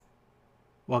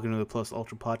Welcome to the Plus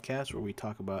Ultra podcast, where we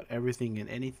talk about everything and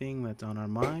anything that's on our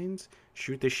minds,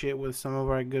 shoot the shit with some of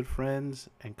our good friends,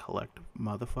 and collect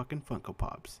motherfucking Funko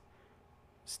Pops.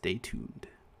 Stay tuned.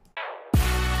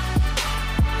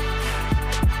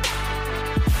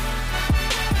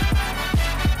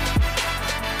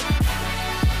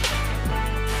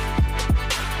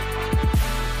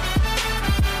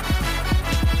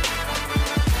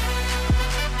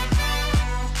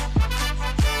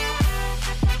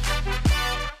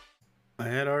 I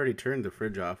had already turned the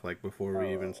fridge off before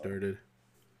we even started.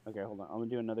 Okay, hold on. I'm gonna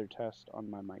do another test on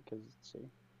my mic. Cause let's see.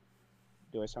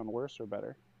 Do I sound worse or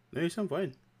better? No, you sound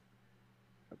fine.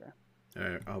 Okay.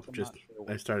 Alright, I'm not sure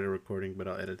I what. started recording, but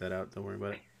I'll edit that out. Don't worry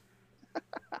about it.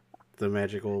 The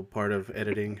magical part of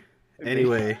editing.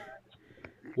 Anyway,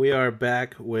 we are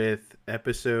back with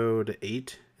episode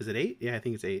 8. Is it 8? Yeah, I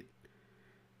think it's 8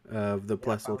 of the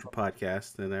Plus Ultra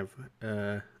podcast, and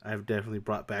I've definitely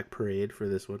brought back Parade for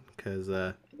this one because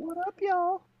What up,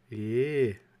 y'all?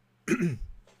 yeah.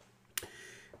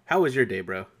 How was your day,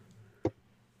 bro?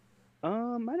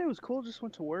 My day was cool. Just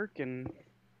went to work and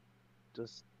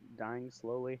just dying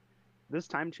slowly. This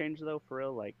time change though, for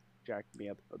real, jacked me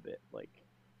up a bit.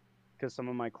 Because some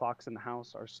of my clocks in the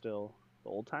house are still the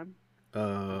old time.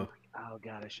 I'm like, oh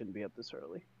god, I shouldn't be up this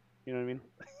early. You know what I mean?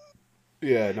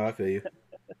 Yeah, no, I feel you.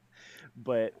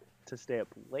 But to stay up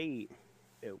late,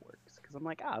 it works. Because I'm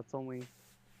like, it's only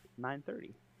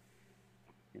 9:30.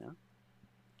 You know?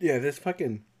 Yeah, this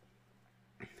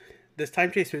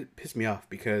time chase pissed me off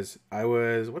because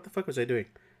what the fuck was I doing?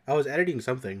 I was editing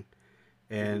something,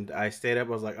 and I stayed up.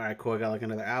 I was like, all right, cool. I got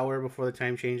another hour before the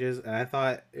time changes, and I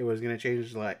thought it was gonna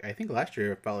change. I think last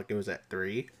year it felt like it was at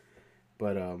 3,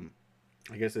 but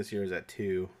I guess this year is at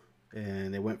 2,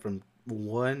 and it went from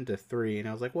 1 to 3, and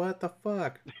I was like, what the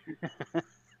fuck?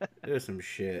 It was some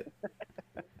shit.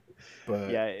 But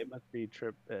yeah, it must be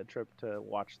trip to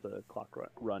watch the clock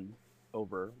run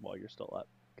over while you're still up,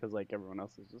 because everyone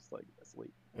else is just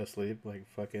asleep. asleep like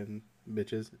fucking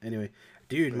bitches. Anyway,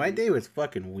 dude, my Pretty. day was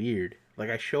fucking weird.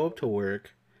 I show up to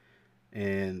work,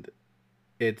 and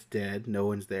it's dead. No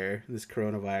one's there. This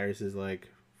coronavirus is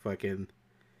fucking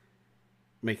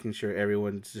making sure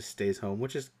everyone just stays home,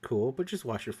 which is cool, but just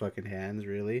wash your fucking hands,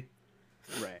 really.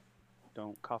 Right.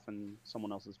 Don't cough in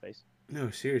someone else's face. No,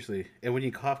 seriously. And when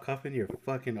you cough in your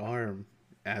fucking arm,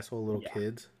 asshole little Yeah.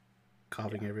 kids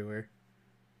coughing everywhere.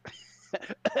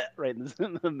 Right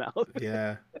in the mouth.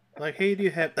 Yeah. Hey, do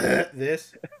you have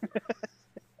this?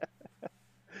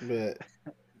 But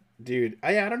dude,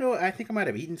 I don't know. I think I might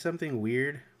have eaten something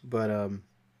weird, but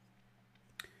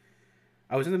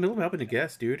I was in the middle of helping a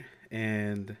guest, dude,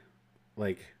 and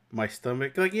my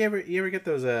stomach. You ever get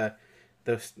those I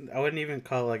wouldn't even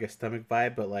call it a stomach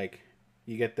vibe, but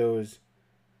you get those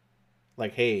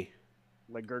hey.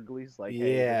 Like gurglies,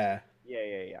 hey, Yeah.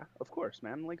 yeah. Of course,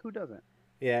 man. Who doesn't?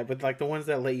 Yeah, but the ones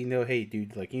that let you know, hey,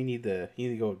 dude, you need to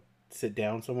go sit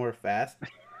down somewhere fast.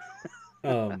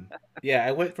 Yeah,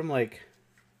 I went from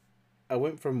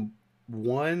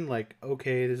one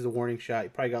okay, this is a warning shot. You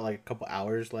probably got a couple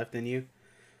hours left in you.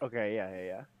 Okay,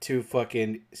 yeah. To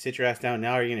fucking sit your ass down.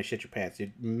 Now, or you're gonna shit your pants,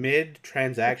 dude. Mid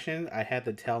transaction, I had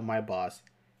to tell my boss,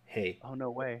 "Hey, Oh, no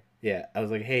way. yeah." I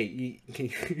was like, "Hey,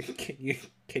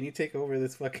 can you take over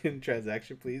this fucking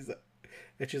transaction, please?"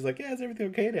 And she's like, "Yeah, is everything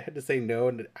okay?" And I had to say no,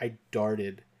 and I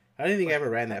darted. I don't think I ever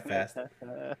ran that fast,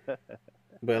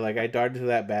 but I darted to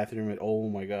that bathroom, and oh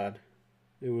my god,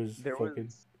 it was there fucking.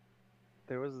 was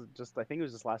there was just I think it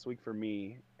was just last week for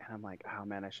me, and I'm like, oh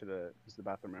man, I should have used the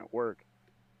bathroom at work,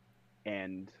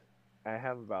 and I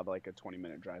have about a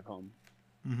 20-minute drive home.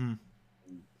 Mm-hmm.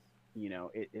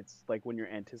 It's like when you're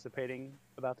anticipating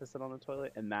about to sit on the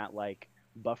toilet, and that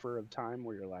buffer of time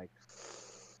where you're like,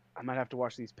 I might have to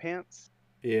wash these pants.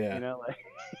 Yeah,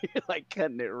 You're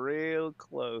cutting it real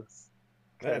close.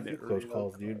 I had a Cutting few it close real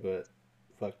calls, dude, close.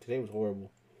 but fuck, today was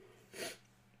horrible.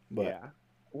 But Yeah.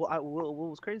 What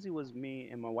was crazy was me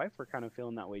and my wife were kind of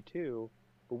feeling that way too,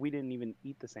 but we didn't even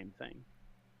eat the same thing.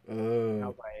 And I uh,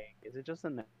 was like, is it just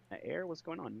in the air? What's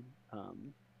going on?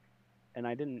 And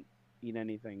I didn't eat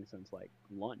anything since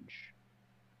lunch,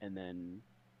 and then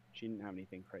she didn't have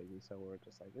anything crazy, so we're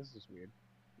just like, this is weird.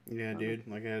 yeah, I don't know.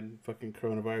 dude, I had fucking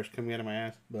coronavirus coming out of my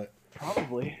ass. But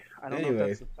Probably. I don't know if anyway,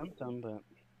 that's a symptom, but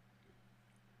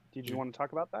did you want to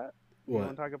talk about that? Do you want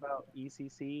what? to talk about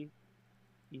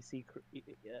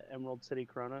Emerald City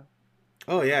Corona?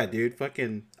 Oh yeah, dude,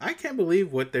 fucking, I can't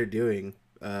believe what they're doing.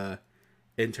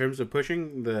 In terms of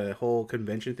pushing the whole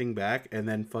convention thing back, and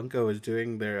then Funko is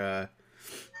doing their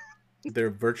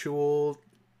virtual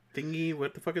thingy.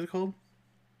 What the fuck is it called?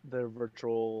 The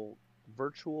virtual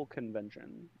virtual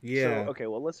convention. So, Yeah. okay,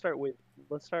 well, let's start with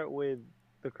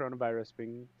the coronavirus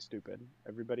being stupid.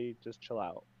 Everybody just chill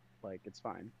out. Like it's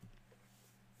fine.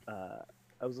 Uh,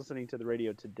 I was listening to the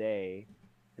radio today,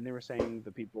 and they were saying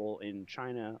the people in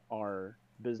China are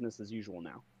business as usual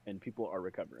now, and people are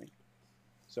recovering.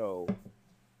 So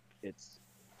it's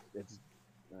it's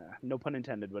no pun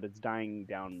intended, but it's dying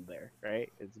down there,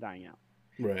 right? It's dying out.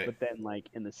 Right. But then, like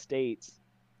in the states,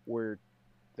 where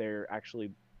they're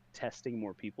actually testing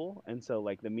more people, and so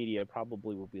like the media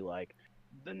probably will be like,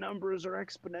 the numbers are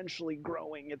exponentially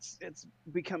growing. It's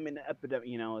becoming an epidemic.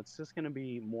 It's just gonna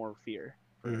be more fear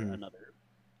for Hmm. another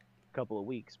couple of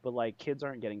weeks. But like kids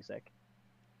aren't getting sick;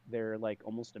 they're like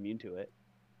almost immune to it,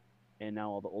 and now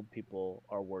all the old people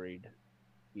are worried.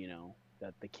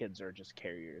 That the kids are just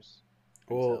carriers,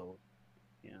 and Well, so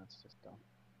it's just dumb.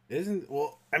 isn't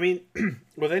well. I mean,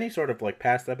 with any sort of like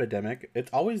past epidemic, it's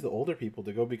always the older people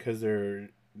to go because their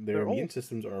They're immune old.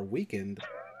 systems are weakened.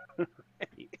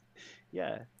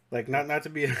 Yeah, Like it's not to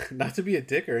be not to be a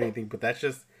dick or anything, but that's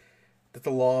the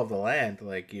law of the land.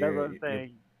 Like that's what I'm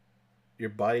saying. your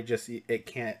body just it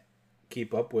can't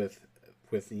keep up with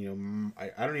I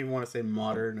don't even want to say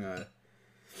modern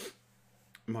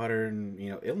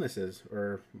illnesses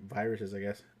or viruses, I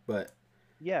guess. But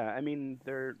Yeah, I mean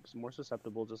they're more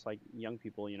susceptible, just like young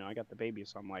people. I got the baby,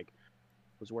 so I'm like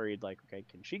was worried like, okay,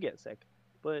 can she get sick?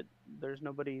 But there's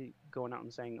nobody going out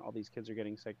and saying all these kids are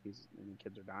getting sick, these and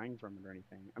kids are dying from it or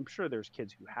anything. I'm sure there's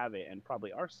kids who have it and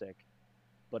probably are sick,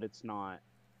 but it's not,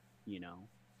 you know,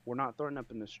 we're not throwing up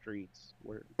in the streets.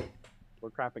 We're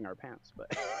crapping our pants,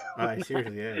 but I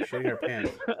seriously, yeah, shitting our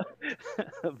pants.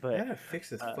 I but gotta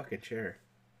fix this uh, fucking chair.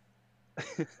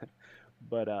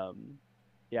 but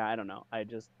yeah, I don't know. It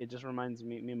just reminds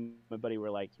me and my buddy were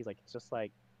like, he's like, it's just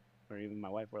like, or even my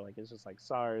wife were like, it's just like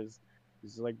SARS,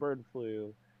 it's just like bird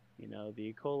flu, the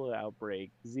E. coli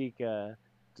outbreak, Zika.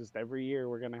 Just every year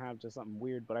we're gonna have just something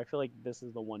weird. But I feel like this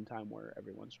is the one time where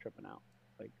everyone's tripping out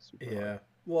like super hard. Yeah.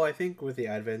 Well, I think with the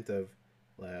advent of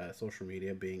social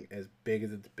media being as big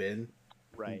as it's been,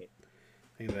 I Right.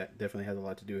 think that definitely has a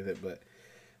lot to do with it. But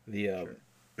the Sure.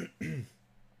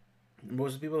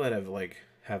 most of the people that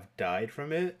have died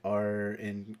from it are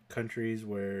in countries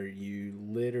where you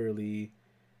literally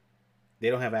they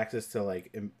don't have access to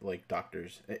like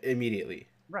doctors immediately,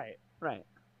 Right. Right.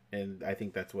 and I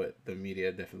think that's what the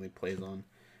media definitely plays on,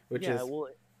 which Yeah. is Well.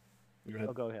 go ahead.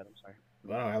 Oh, go ahead. I'm sorry. I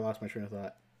don't know, I lost my train of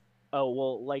thought. Oh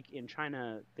well, like in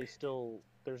China, they still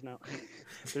there's no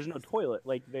there's no toilet.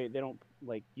 Like they don't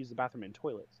like use the bathroom in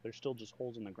toilets. There's still just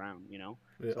holes in the ground. So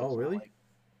Oh, it's not really? like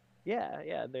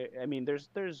yeah. I mean, there's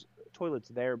toilets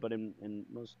there, but in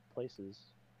most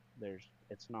places,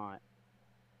 it's not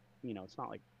it's not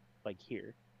like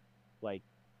here. Like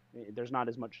there's not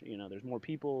as much. There's more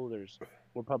people. There's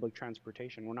more public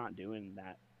transportation. We're not doing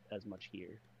that as much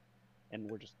here, and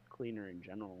we're just cleaner in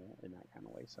general in that kind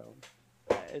of way. So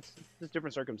it's just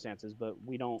different circumstances, but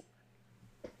we don't.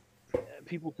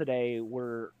 People today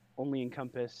were only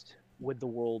encompassed with the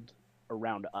world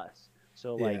around us.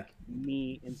 So Yeah. like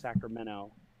me in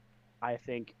Sacramento, I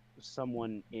think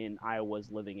someone in Iowa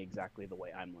is living exactly the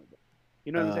way I'm living.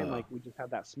 You know what I'm saying? Uh. Like we just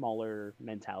have that smaller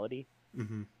mentality.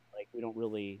 Mm-hmm. Like we don't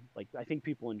really like. I think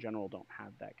people in general don't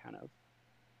have that kind of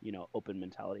open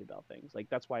mentality about things. Like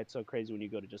that's why it's so crazy when you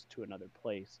go to another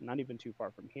place, not even too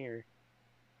far from here.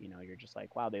 You're just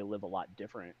like, wow, they live a lot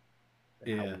different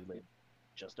than how Yeah. we live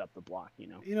just up the block.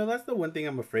 That's the one thing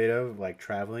I'm afraid of, like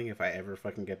traveling. If I ever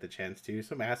fucking get the chance to,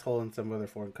 some asshole in some other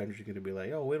foreign country is gonna be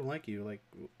like, "Oh, we don't like you." Like,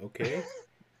 okay,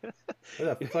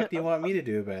 what the fuck do you want me to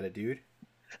do about it, dude?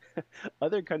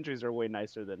 Other countries are way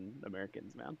nicer than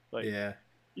Americans, man. Like Yeah.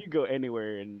 you go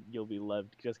anywhere and you'll be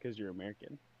loved just because you're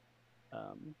American.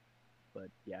 Um, but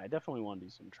yeah, I definitely want to do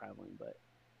some traveling, but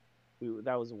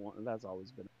that's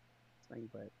always been a thing.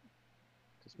 But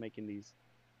just making these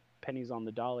pennies on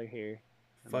the dollar here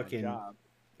in my Fucking, job,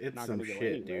 it's not some gonna go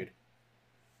shit, anywhere. dude.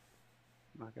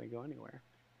 Not gonna go anywhere.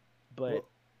 But Well,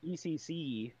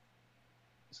 ECC,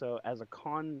 so as a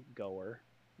con goer,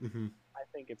 mm-hmm. I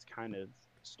think it's kind of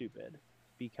stupid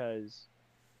because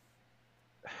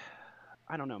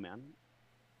I don't know, man.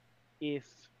 If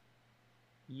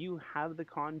you have the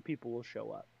con, people will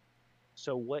show up.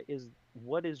 So what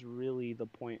is really the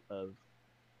point of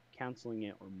canceling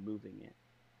it or moving it?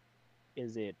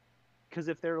 Is it because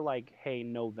if they're like, hey,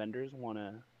 no vendors want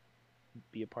to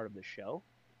be a part of the show,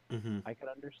 Mm-hmm. I could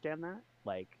understand that,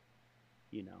 like,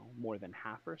 more than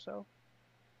half or so,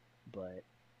 but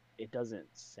it doesn't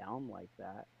sound like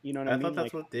that. You know what I I thought mean?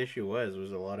 that's Like, what the issue was.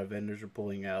 Was a lot of vendors were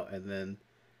pulling out, and then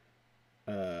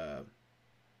uh,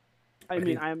 I I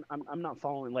mean, think I'm not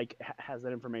following. Like, has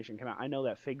that information come out? I know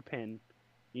that Figpen,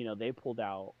 they pulled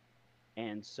out,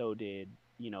 and so did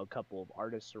a couple of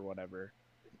artists or whatever.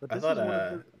 But I this thought is one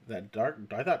of the. that dark.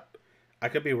 I thought I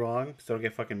could be wrong, so don't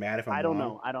get fucking mad if I'm I don't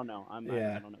wrong. know. I don't know. I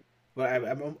Yeah, don't know. but Go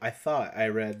ahead. I thought I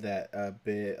read that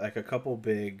a couple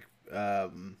big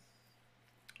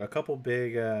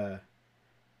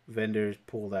vendors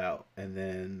pulled out, and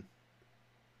then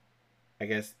I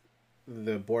guess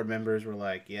the board members were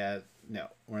like, "Yeah, no,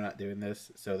 we're not doing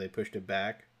this," so they pushed it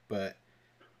back. But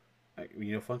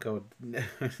Funko,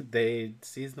 they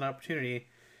seized an opportunity,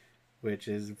 which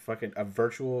is fucking a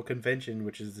virtual convention,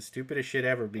 which is the stupidest shit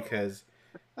ever because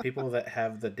people that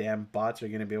have the damn bots are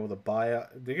going to be able to buy.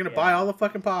 They're going to buy Yeah, all the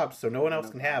fucking pops, so no they're one else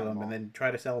gonna can buy have them them, and all. then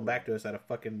try to sell them back Right. to us at a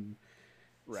fucking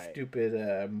Right.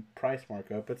 stupid price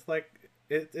markup. It's like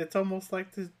it's almost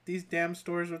like these damn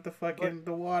stores with the But fucking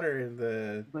the water and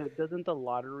the. but doesn't the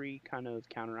lottery kind of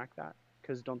counteract that?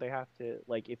 Because don't they have to,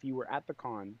 like, if you were at the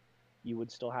con, you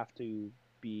would still have to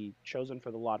be chosen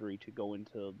for the lottery to go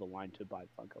into the line to buy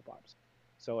Funko Pops.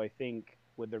 So I think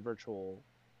with their virtual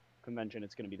convention,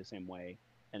 it's going to be the same way,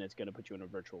 and it's going to put you in a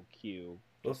virtual queue,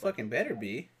 Well, just like fucking with better like.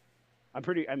 be.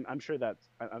 I'm sure that's.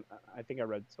 I think I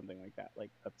read something like that.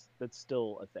 Like that's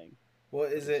still a thing, Well,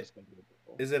 but it's just going to be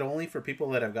virtual. is it only for people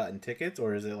that have gotten tickets,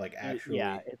 or is it like Yeah, actually?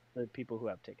 it's the people who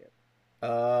have tickets.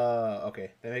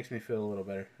 Okay, that makes me feel a little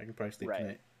better. I can probably sleep Right.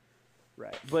 tonight.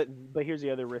 Right. But here's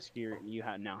the other risk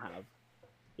now have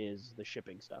is the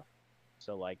shipping stuff.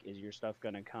 So like, is your stuff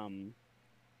gonna come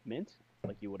mint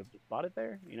like you would have just bought it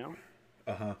there?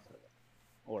 Uh huh. So,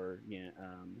 or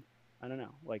I don't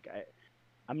know. Like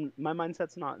I'm my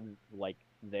mindset's not like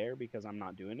there because I'm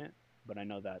not doing it, but I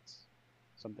know that's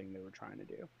something they were trying to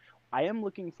do. I am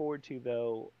looking forward to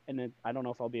though, and I don't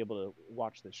know if I'll be able to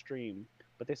watch the stream,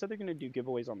 but they said they're gonna do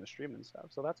giveaways on the stream and stuff,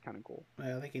 so that's kind of cool.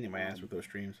 I think you need my ass Um, with those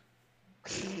streams.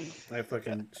 I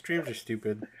fucking streams are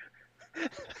stupid.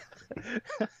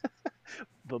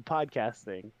 but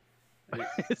podcasting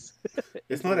is It's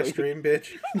is not a way stream,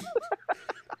 bitch.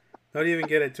 Don't even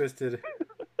get it twisted.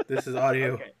 This is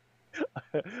audio. okay.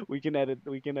 We can edit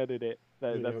it.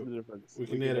 That's You the difference. we We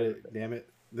can can edit edit it. Damn it.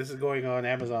 This is going on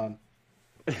Amazon.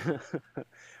 it.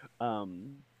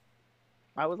 um,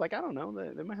 I was like, I don't know.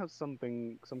 They might have some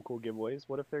cool giveaways.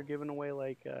 What if they're giving away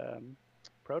like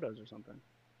protos or something?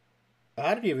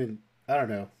 I don't even. I don't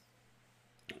know.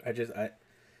 I just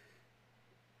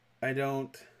I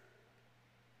don't.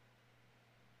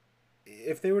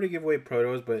 If they were to give away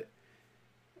protos, but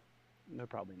They're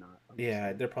probably not. yeah,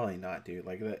 Honestly. they're probably not, dude.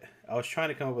 Like that. I was trying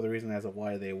to come up with a reason as of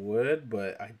why they would,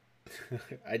 but I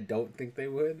I don't think they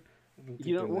would. I don't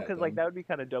think they're Well, that because like dumb. that would be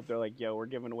kind of dope. They're like, yo, we're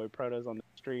giving away protos on the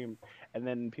stream, and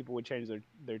then people would change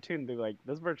their tune. They're like,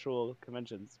 this virtual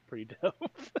convention's pretty dope.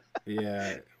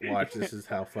 Yeah, watch. This is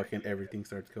how fucking everything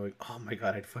starts going. Oh my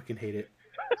god, I'd fucking hate it.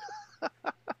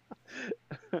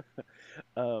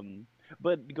 um,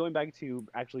 but going back to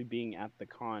actually being at the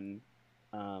con,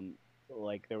 um,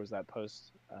 like there was that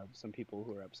post of some people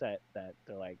who were upset that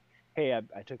they're like, hey,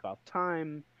 I took off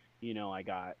time. I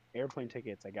got airplane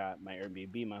tickets, I got my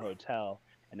Airbnb, my hotel,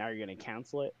 and now you're gonna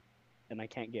cancel it, and I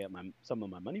can't get some of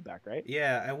my money back, right?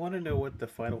 Yeah, I want to know what the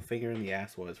final finger in the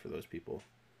ass was for those people.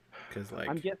 Because like,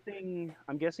 I'm guessing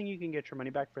you can get your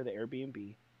money back for the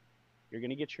Airbnb. You're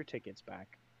gonna get your tickets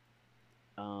back.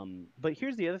 But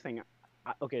here's the other thing.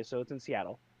 Okay, so it's in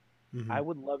Seattle. hmm I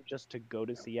would love just to go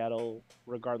to Seattle,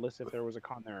 regardless if there was a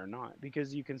con there or not,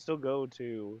 because you can still go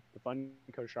to the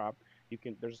Funko shop.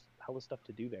 There's hella stuff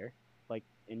to do there, like,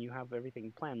 and you have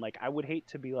everything planned. Like, I would hate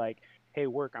to be like, hey,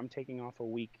 work, I'm taking off a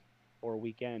week or a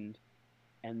weekend,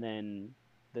 and then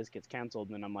this gets canceled,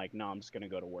 and then I'm like, no, I'm just gonna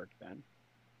go to work then.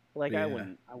 Like, I yeah.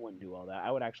 wouldn't, I wouldn't do all that.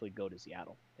 I would actually go to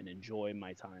Seattle and enjoy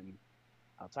my time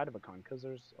outside of a con because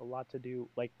there's a lot to do.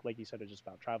 Like you said, it's just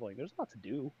about traveling. There's a lot to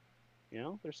do.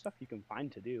 There's stuff you can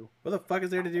find to do. What the fuck is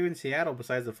there to do in Seattle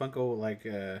besides the Funko like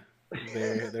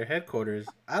their headquarters?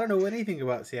 I don't know anything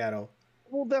about Seattle.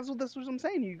 Well, that's what I'm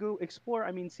saying. You go explore.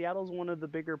 I mean, Seattle's one of the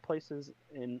bigger places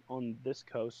on this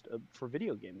coast for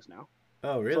video games now.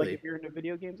 Oh So like really? if you're into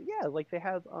video games, yeah, like they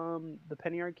have the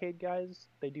Penny Arcade guys.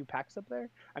 They do PAX up there.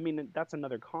 I mean, that's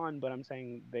another con, but I'm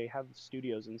saying they have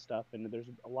studios and stuff, and there's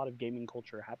a lot of gaming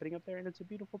culture happening up there, and it's a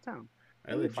beautiful town.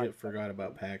 I And you find legit stuff forgot to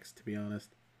about do. PAX to be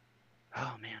honest.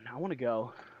 Oh man, I want to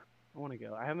go. I want to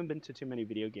go. I haven't been to too many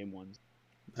video game ones.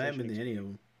 I haven't PlayStation been to any of experience.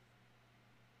 them.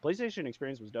 PlayStation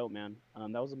experience was dope, man.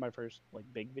 That was my first like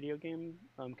big video game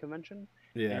convention,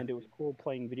 Yeah. and it was cool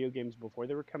playing video games before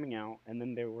they were coming out. And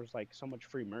then there was like so much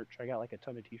free merch. I got like a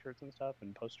ton of T-shirts and stuff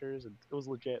and posters, and it was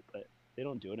legit. But they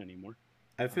don't do it anymore.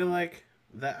 I feel Um, like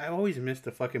that I always miss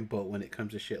the fucking boat when it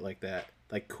comes to shit like that.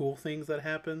 Like cool things that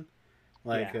happen.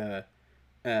 Like Yeah.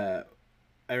 uh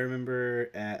I remember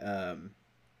at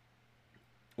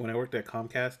when I worked at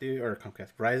Comcast, dude, or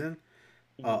Comcast Verizon,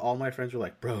 Hmm. all my friends were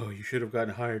like, "Bro, you should have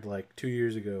gotten hired like 2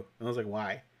 years ago." And I was like,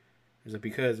 "Why?" It was like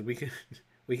because we could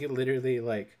we could literally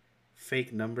like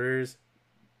fake numbers.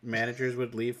 Managers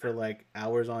would leave for like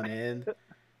hours on end.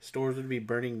 Stores would be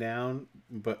burning down,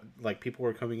 but like people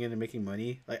were coming in and making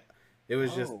money. Like it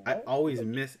was just Oh, I what? always Like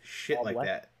miss shit all like black?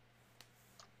 that.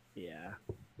 Yeah.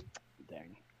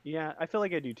 Dang. Yeah, I feel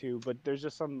like I do too, but there's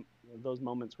just some those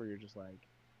moments where you're just like,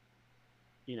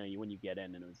 when you get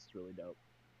in and it's really dope.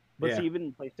 But Yeah. see,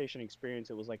 even PlayStation Experience,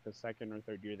 it was like the second or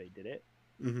third year they did it,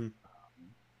 Mm-hmm.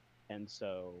 and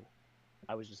so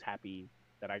I was just happy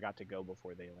that I got to go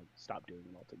before they like stopped doing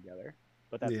it altogether.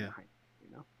 But that's in Yeah. hindsight,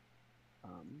 you know.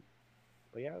 Um,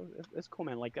 but yeah, it's cool,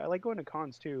 man. Like I like going to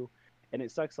cons too, and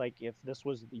it sucks. Like if this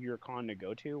was your con to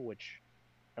go to, which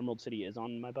Emerald City is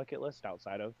on my bucket list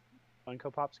outside of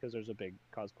Funko Pops because there's a big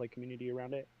cosplay community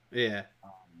around it. Yeah.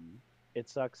 Um, it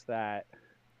sucks that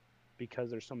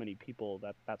because there's so many people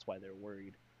that's why they're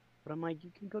worried. But I'm like, you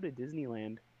can go to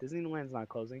Disneyland. Disneyland's not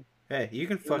closing. Hey, you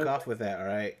can You know fuck off with that, all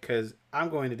right? Because I'm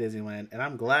going to Disneyland and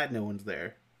I'm glad no one's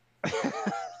there. what I'm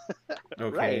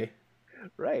saying? Right, Okay.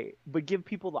 right. But give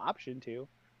people the option to.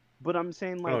 But I'm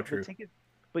saying Oh, like the true. tickets.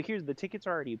 But here's the tickets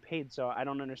are already paid, so I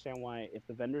don't understand why if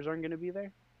the vendors aren't going to be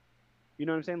there. You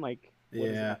know what I'm saying? Like, what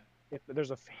is Yeah. that? If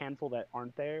there's a handful that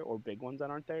aren't there or big ones that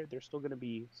aren't there, there's still going to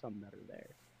be some that are there.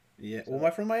 Yeah. Well,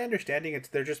 So from my understanding, it's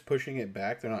they're just pushing it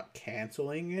back. They're not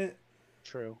canceling it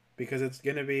true. because it's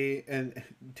gonna be. And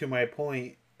to my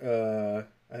point, I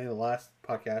think the last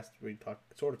podcast we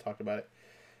talked about it.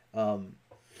 Um,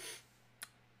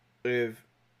 if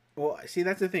well, see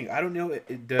that's the thing. I don't know.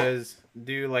 It does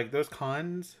do like those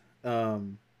cons,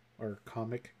 or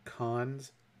comic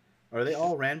cons. Are they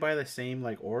all ran by the same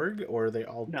like org, or are they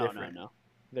all No, no, different? no.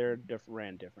 They're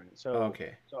ran different. So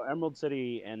Okay. so Emerald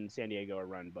City and San Diego are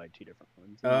run by two different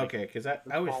ones, and like Okay, because the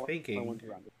I was smaller thinking, ones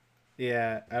around it.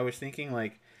 yeah, I was thinking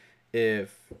like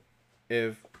if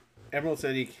if Emerald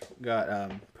City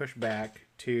got pushed back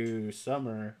to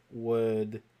summer,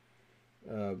 would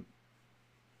um,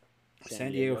 San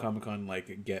San Diego Diego. Comic Con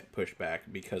like get pushed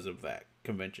back because of that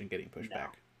convention getting pushed No,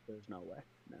 back? there's no way.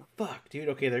 Fuck, dude.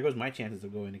 Okay, there goes my chances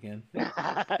of going again. No.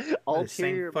 The same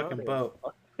Ulterior fucking motives.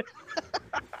 boat.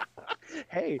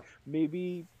 Hey,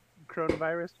 maybe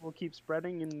coronavirus will keep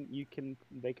spreading and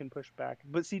they can push back.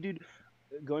 But see, dude,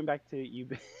 going back to you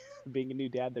being a new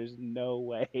dad, there's no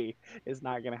way it's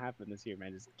not gonna happen this year,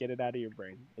 man. Just get it out of your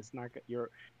brain. It's not your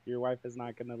wife is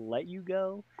not gonna let you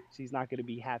go. She's not gonna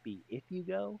be happy if you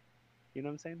go. You know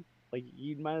what I'm saying? Like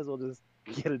you might as well just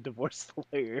get a divorce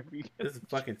lawyer if you This is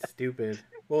fucking stupid.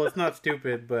 Well, it's not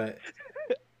stupid, but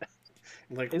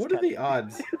like, it's what are kind the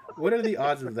odds? What are the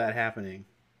odds of that happening?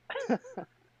 of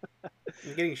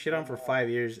I'm getting shit on for 5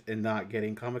 years and not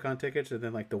getting Comic Con tickets, and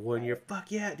then like the one year, right.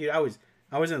 fuck yeah, dude! I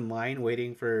was in line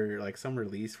waiting for like some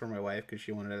release for my wife because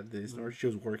she wanted it at the store. Mhm. She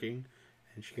was working,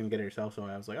 and she couldn't get it herself, so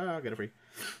I was like, oh, I'll get it free.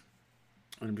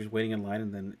 And I'm just waiting in line,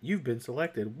 and then you've been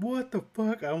selected. What the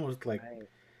fuck? I almost like Right.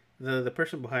 the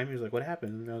person behind me was like, what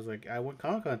happened? And I was like, I won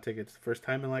Comic Con tickets, first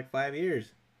time in like 5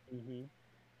 years, Hmm.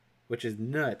 which is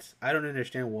nuts. I don't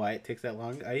understand why it takes that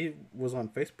long. I was on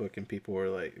Facebook and people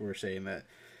were saying that,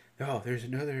 oh, there's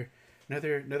another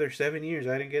 7 years.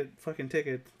 I didn't get fucking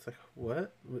tickets. It's like,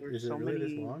 what? There's Is it so really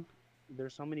this many long?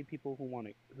 there's so many people who want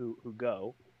to who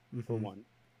go for Mm-hmm. one.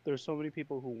 There's so many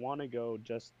people who want to go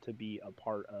just to be a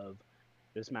part of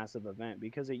this massive event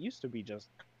because it used to be just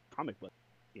comic book,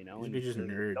 These and be just there's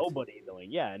nerds. nobody going.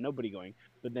 Yeah, nobody going.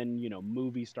 But then,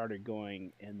 movies started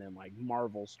going and then like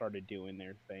Marvel started doing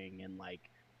their thing and like,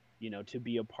 to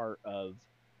be a part of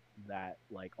that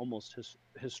like almost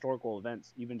historical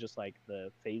events, even just like the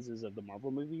phases of the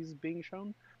Marvel movies being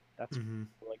shown, that's Mm-hmm.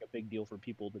 like a big deal for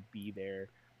people to be there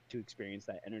to experience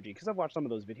that energy. Because I've watched some of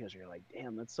those videos, where you're like,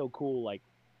 damn, that's so cool. Like,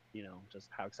 just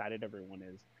how excited everyone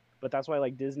is. But that's why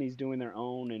like Disney's doing their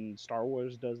own and Star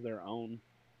Wars does their own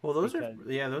Well, those are because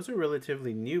yeah, those are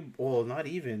relatively new. Well, not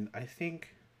even. I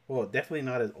think. Well, definitely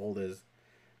not as old as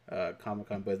Comic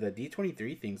Con, but the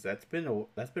D23 things that's been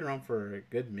around for a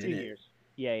good 2 years. minute.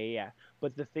 Yeah, yeah, yeah.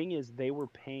 But the thing is, they were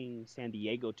paying San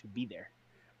Diego to be there.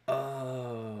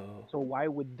 Oh, So why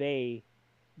would they,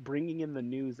 bringing in the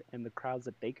news and the crowds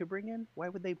that they could bring in, why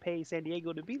would they pay San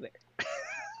Diego to be there?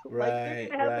 Like they're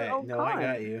right, gonna have their right. own No, I con.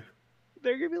 got you.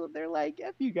 They're like,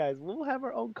 F you guys, we'll have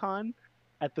our own con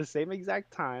at the same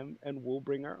exact time and we'll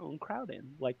bring our own crowd in.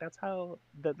 Like that's how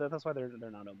that's why they're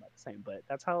not owned by the same, but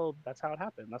that's how it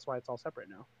happened. That's why it's all separate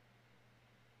now.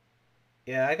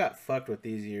 Yeah, I got fucked with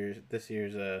this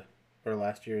year's or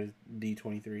last year's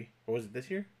D23. Or was it this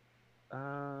year?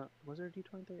 Was there a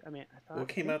D23? I mean, What I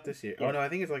came think out this year? Oh yeah, no, I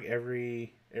think it's like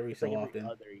every it's like so every often.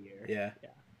 other year. Yeah. Yeah,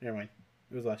 Never mind.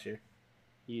 It was last year.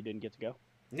 you didn't get to go.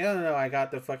 No, no, no. I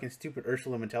got the fucking stupid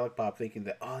Ursula Metallic Pop thinking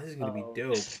that, oh, this is gonna be Oh,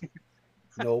 dope.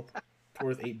 Nope. It's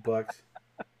worth $8.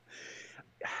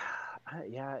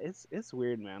 yeah, it's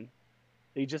weird, man.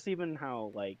 They just even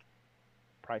how like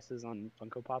prices on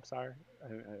Funko Pops are.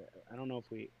 I don't know if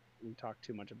we talked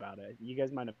too much about it. You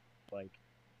guys might have like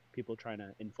people trying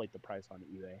to inflate the price on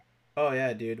eBay. Oh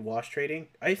yeah, dude. Wash trading.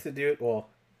 I used to do it. Well,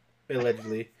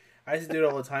 allegedly, I used to do it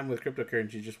all the time with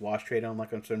cryptocurrency. Just wash trade on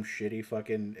like on some shitty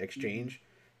fucking Hmm. exchange,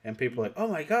 and people are Hmm. like, "Oh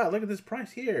my god, look at this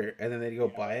price here," and then they go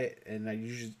Yeah, buy it, and then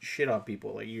you just shit on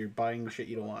people like you're buying shit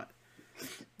you don't want.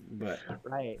 But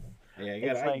right. yeah,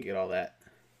 It's I like, get all that.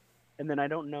 and then I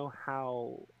don't know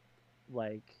how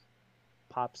like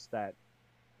pops that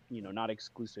not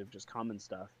exclusive, just common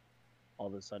stuff, all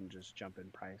of a sudden just jump in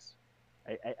price.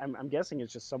 I'm guessing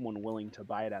it's just someone willing to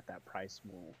buy it at that price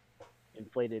will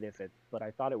inflate it if it. But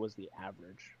I thought it was the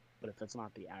average. But if it's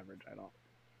not the average, I don't.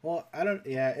 Well, I don't.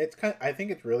 Yeah, it's kind. I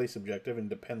think it's really subjective and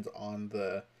depends on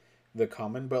the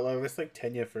common. But like let's like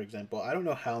Tenya for example. I don't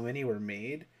know how many were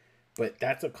made, but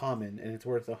that's a common and it's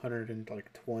worth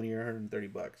 120 or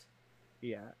 $130.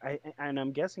 Yeah, and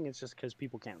I'm guessing it's just because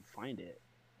people can't find it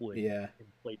would Yeah,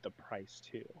 inflate the price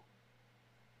too.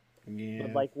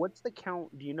 But yeah. like, what's the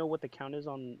count? Do you know what the count is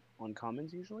on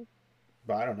commons usually?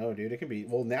 But I don't know, dude. It can be.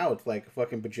 Well, now it's like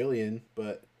fucking bajillion,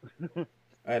 but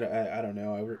I don't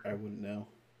know. I wouldn't know.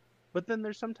 But then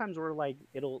there's sometimes where like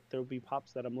there'll be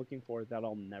pops that I'm looking for that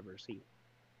I'll never see,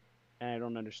 and I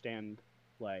don't understand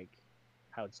like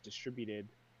how it's distributed.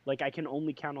 Like I can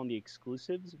only count on the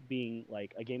exclusives being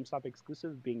like a GameStop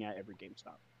exclusive being at every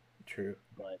GameStop. True.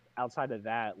 But outside of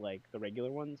that, like the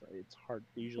regular ones, it's hard,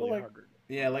 Well, usually like harder to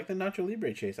yeah, find. like the Nacho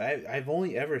Libre chase. I've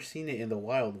only ever seen it in the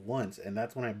wild once, and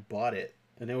that's when I bought it.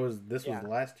 And this was Yeah,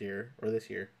 last year or this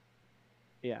year.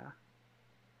 yeah.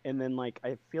 And then like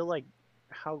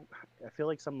how I feel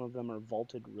like some of them are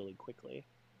vaulted really quickly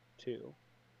too.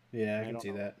 Yeah, I And can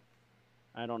see that.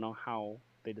 I don't know how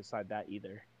they decide that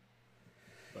either.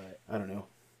 But I don't know,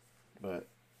 but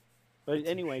that's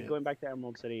some anyway, shit. going back to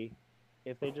Emerald City,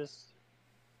 if they just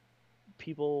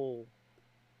people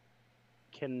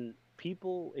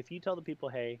people if you tell the people,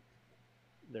 hey,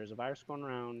 there's a virus going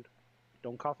around,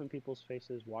 don't cough in people's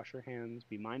faces, wash your hands,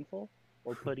 be mindful,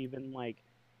 or put even like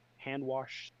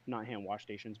not hand wash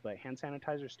stations, but hand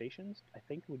sanitizer stations, I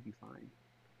think it would be fine.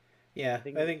 Yeah, I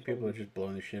think I it would think people are totally be just fine.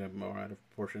 blowing the shit up more out of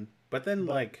proportion. But then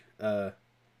But like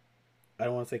I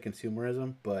don't want to say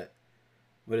consumerism, but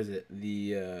what is it?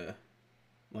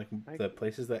 Like I the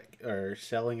places that are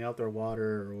selling out their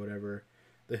water or whatever,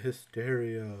 the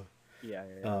hysteria. yeah,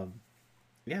 yeah, yeah. Um,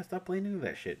 yeah, stop playing into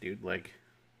that shit, dude. Like,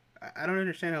 I don't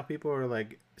understand how people are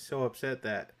like so upset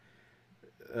that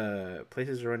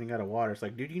places are running out of water. It's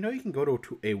like, dude, you know you can go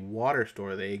to a water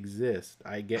store. They exist.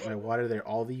 I get my water there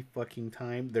all the fucking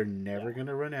time. They're never Yeah,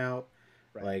 gonna run out.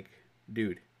 right. Like,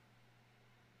 dude,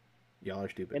 y'all are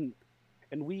stupid. And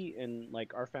and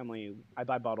like our family, I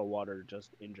buy bottled water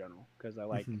just in general because I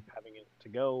like having it to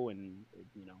go, and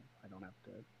I don't have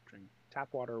to drink tap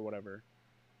water or whatever.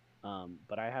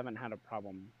 But I haven't had a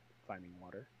problem finding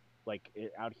water. Like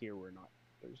out here,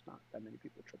 there's not that many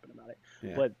people tripping about it.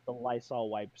 Yeah, But the Lysol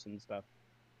wipes and stuff,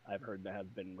 I've heard that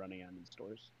have been running out in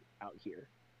stores out here.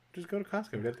 just go to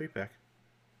Costco. Get a 3 pack.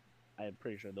 I'm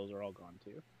pretty sure those are all gone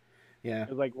too. Yeah. It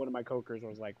was like one of my coworkers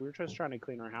was like, we were just trying to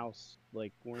clean our house,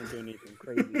 like we weren't doing anything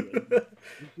crazy.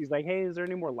 And she's like, hey, is there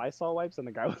any more Lysol wipes? And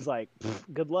the guy was like,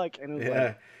 good luck. And it was like,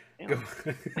 Yeah. Go.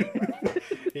 damn.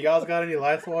 You guys got any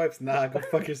Lysol wipes? Nah, go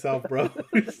fuck yourself, bro.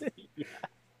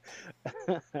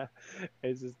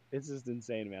 It's just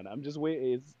insane, man. I'm just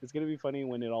wait. It's gonna be funny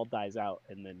when it all dies out,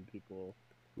 and then people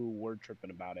who were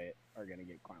tripping about it are gonna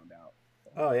get clowned out.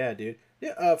 So, Oh yeah, dude.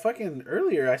 Yeah, fucking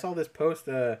earlier I saw this post.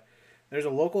 There's a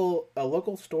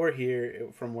local store here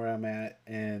from where I'm at,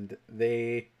 and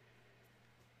they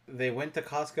went to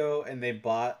Costco and they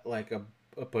bought like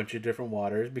a bunch of different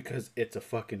waters because it's a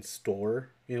fucking store.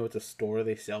 You know, it's a store.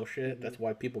 They sell shit. hmm That's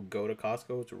why people go to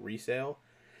Costco to resale.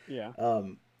 yeah,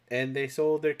 Um, and they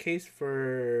sold their case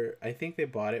for I think they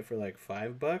bought it for like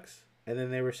 $5, and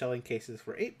then they were selling cases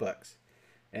for $8.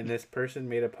 And this person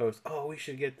made a post, oh, we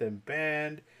should get them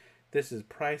banned. This is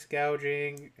price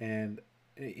gouging. And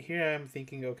here I'm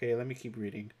thinking, okay, let me keep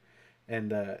reading.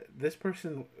 And this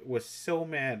person was so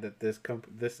mad that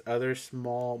this other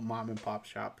small mom and pop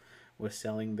shop was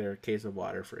selling their case of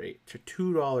water for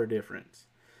 $2 difference.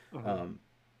 uh-huh. Um,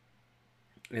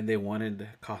 and they wanted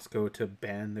Costco to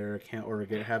ban their account or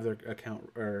have their account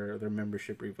or their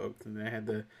membership revoked,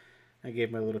 and I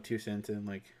gave my little 2 cents and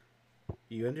like,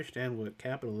 you understand what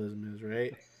capitalism is,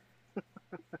 right?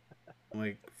 I'm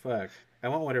like, fuck, I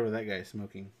want whatever that guy's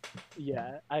smoking.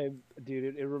 Yeah,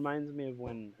 dude, it reminds me of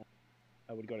when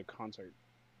I would go to concert,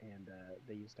 and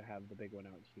they used to have the big one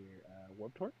out here,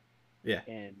 Warped Tour, Yeah,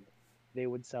 and they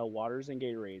would sell waters and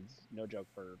Gatorades, no joke,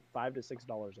 for $5 to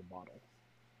 $6 a bottle.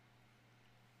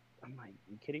 I'm like,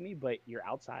 you kidding me? But you're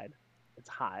outside, it's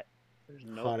hot. There's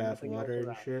hot ass nothing else water and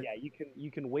around. shit. Yeah,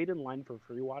 you can wait in line for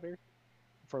free water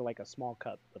for like a small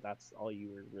cup, but that's all you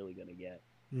were really gonna get.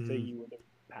 So Mm-hmm. you would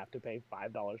have to pay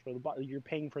 $5 for the bottle. You're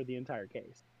paying for the entire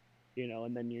case,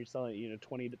 and then you're selling,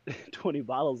 20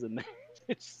 bottles in there.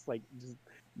 It's just like just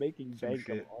making Some bank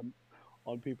shit.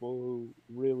 on people who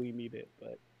really need it.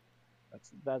 But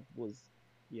that was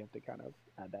you have to kind of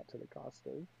add that to the cost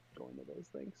of going to those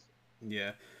things.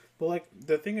 Yeah, but like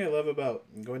the thing I love about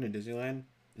going to Disneyland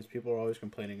is people are always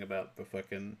complaining about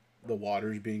the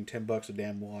waters being $10 a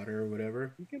damn water or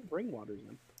whatever. You can bring waters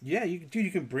in. Yeah, dude,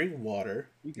 you can bring water.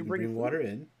 You You can can bring bring water food.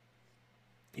 in.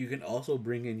 You can also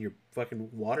bring in your fucking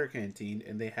water canteen,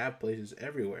 and they have places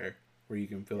everywhere where you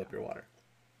can fill Yeah, up your water,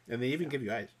 and they even yeah, give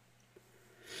you ice.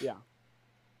 yeah.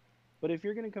 But if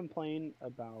you're gonna complain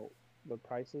about the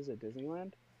prices at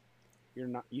Disneyland,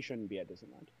 you shouldn't be at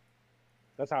Disneyland.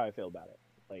 That's how I feel about it.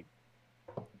 Like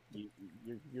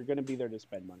you're gonna be there to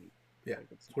spend money. Yeah, Like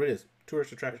that's what it is.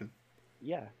 Tourist it's attraction.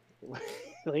 yeah.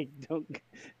 Like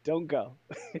don't go.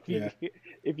 If you Yeah,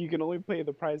 if you can only pay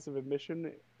the price of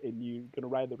admission and you're gonna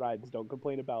ride the rides, don't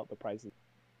complain about the prices.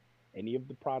 Any of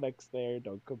the products there.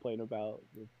 Don't complain about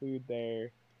the food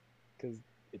there, because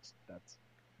that's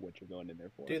what you're going in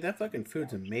there for. dude, that To fucking get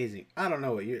food's gouged, amazing. I don't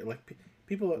know what you're like.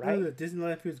 People, oh, right? the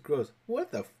Disneyland food's gross.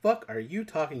 What the fuck are you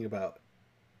talking about?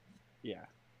 Yeah.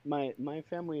 My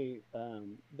family,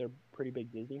 they're pretty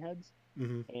big Disney heads,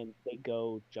 Mm-hmm. and they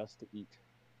go just to eat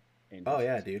in Oh Disney.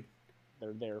 yeah, dude.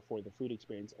 They're there for the food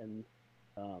experience. And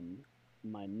um,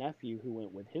 my nephew, who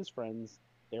went with his friends,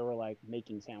 they were like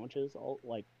making sandwiches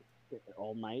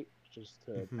all night just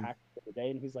to Mm-hmm. pack for the day.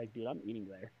 And he's like, dude, I'm eating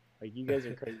there. Like, you guys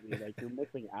are crazy. Like, you're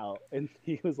missing out. And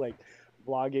he was like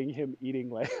vlogging him eating.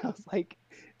 Like, I was like,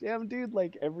 damn, dude.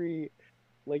 Like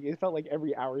it felt like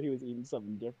every hour he was eating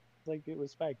something different. Like,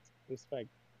 respect.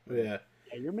 But Yeah,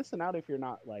 yeah, you're missing out if you're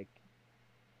not like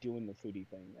doing the foodie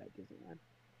thing at Disneyland.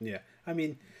 yeah. I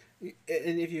mean,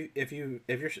 and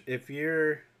if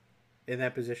you're in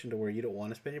that position to where you don't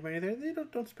want to spend your money there, they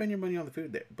don't spend your money on the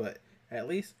food there. But at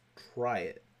least try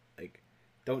it. Like,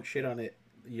 don't shit Yeah, on it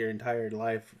your entire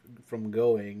life from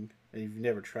going, and you've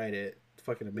never tried it. It's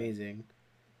fucking yeah. amazing.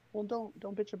 Well,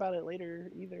 don't bitch about it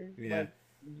later either. Yeah. Like,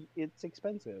 it's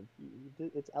expensive.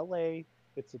 It's LA.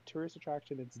 It's a tourist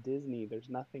attraction. It's Disney. There's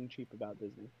nothing cheap about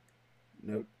Disney.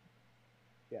 Nope. Like,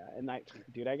 yeah, and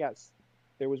dude,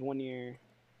 there was one year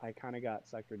I kind of got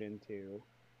suckered into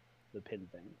the pin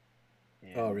thing,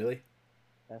 Oh and really?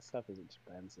 that stuff is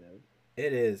expensive.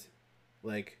 It is.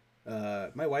 Like, one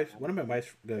of my Um,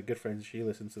 wife's good friends, she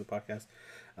listens to the podcast.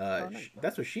 Oh, nice.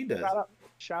 That's what she does.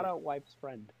 Shout out wife's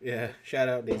friend. Yeah. Shout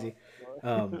out Daisy.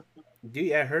 Um,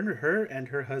 yeah, her and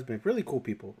her husband, really cool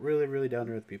people, really really down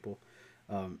to earth people.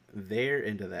 They're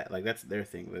into that. Like, that's their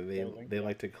thing. They Yeah,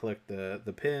 like to collect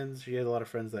the pins. She has a lot of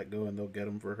friends that go and they'll get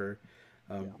them for her.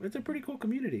 yeah. It's a pretty cool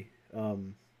community.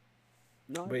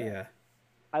 No, I But bet. yeah,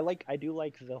 I do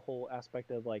like the whole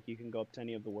aspect of like you can go up to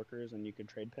any of the workers and you can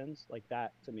trade pins. Like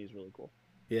that to me is really cool.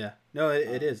 yeah. No, it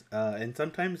Um, is. And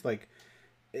sometimes like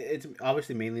it's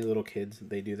obviously mainly little kids.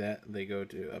 They do that. They go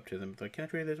to up to them like, can I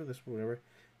trade this with this, whatever.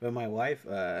 But my wife,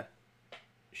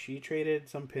 she traded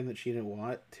some pin that she didn't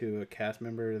want to a cast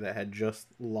member that had just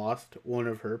lost one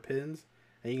of her pins,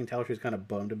 and you can tell she was kind of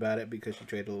bummed about it because she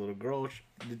traded a little girl.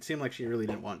 It seemed like she really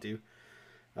didn't want to.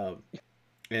 Um,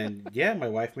 and yeah, my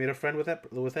wife made a friend with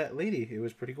that lady. It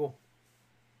was pretty cool.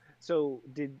 so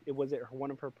was it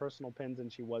one of her personal pins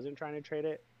and she wasn't trying to trade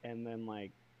it, and then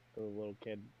like the little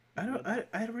kid I don't. wanted that?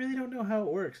 I really don't know how it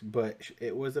works, but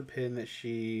it was a pin that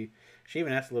she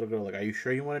even asked the little girl like, "Are you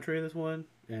sure you want to trade this one?"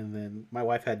 And then my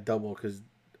wife had double because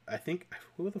I think,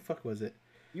 who the fuck was it?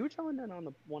 You were telling that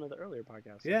on one of the earlier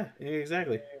podcasts Yeah, about this. Yeah,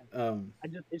 exactly. yeah, yeah. Um,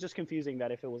 It's just confusing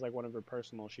that if it was like one of her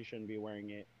personal, she shouldn't be wearing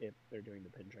it if they're doing the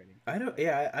pin trading. I don't. But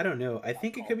Yeah, I don't know. I that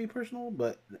think it could call. be personal,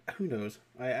 but who knows?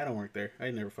 I don't work there.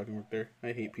 I never fucking work there.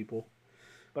 I hate people.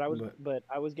 But But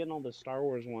I was getting all the Star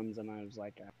Wars ones, and I was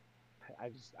like,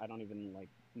 I don't even like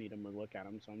need them or look at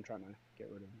them, so I'm trying to get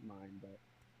rid of mine. But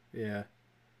yeah,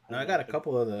 I now don't I know got a if it.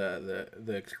 couple of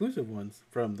the exclusive ones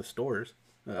from the stores,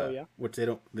 Oh yeah, which they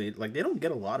don't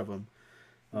get a lot of them.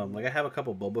 Mm, Like I have a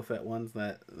couple Boba Fett ones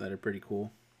that are pretty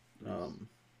cool. nice. Um,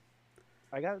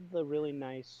 I got the really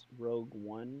nice Rogue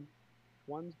One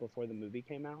ones before the movie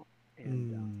came out,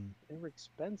 and mm, they were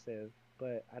expensive,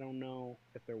 but I don't know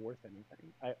if they're worth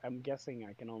anything. I'm guessing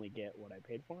I can only get what I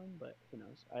paid for them, but who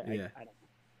knows? yeah, I don't know.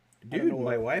 I don't dude, know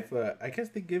my what wife. value I they guess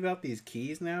they give out these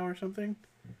keys now or something.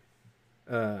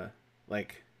 Uh,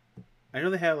 like I know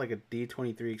they have like a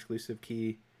D23 exclusive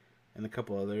key and a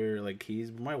couple other like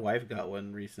keys, but my wife got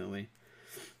one recently.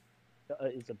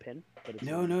 it's a pin, but it's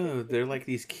No, a pin no, with they're key. like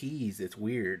these keys. It's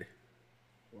weird.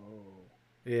 Whoa.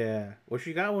 Yeah. Well,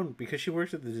 she got one because she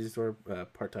works at the Disney store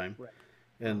part time, Right.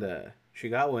 and Uh-huh. she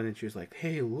got one, and she was like,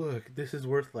 "Hey, look, this is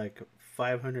worth like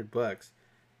 $500."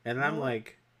 And I'm What?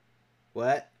 like,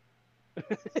 "What?"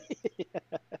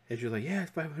 Yeah. And she was like, "Yeah,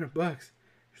 it's $500."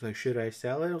 She's like, "Should I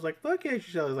sell it?" I was like, "Fuck yeah,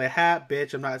 she sell it." I was like, "Ha,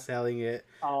 bitch, I'm not selling it."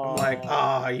 I'm like,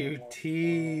 "Ah, you Oh,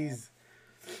 tease."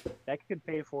 that could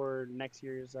pay for next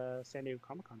year's San Diego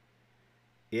Comic Con.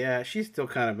 Yeah, she's still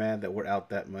kind of mad that we're out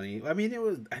that money. I mean,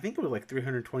 I think it was like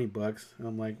 $320. And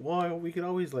I'm like, well, we could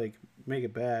always like make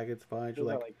it back. It's fine. It She's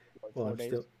was like, like what, well, 4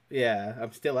 days. yeah,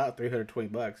 I'm still out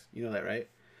 $320. You know that, right?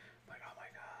 I'm like, oh my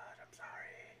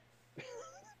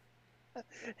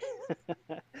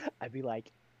I'd be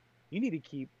like, you need to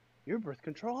keep your birth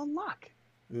control on lock.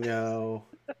 God, I'm sorry. No,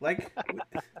 like,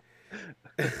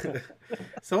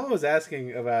 someone was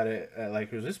asking about it.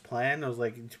 Like, was this planned? I was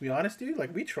like, to be honest, dude,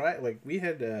 like we tried, like we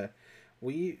had,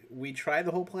 we tried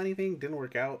the whole planning thing, didn't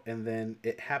work out, and then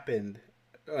it happened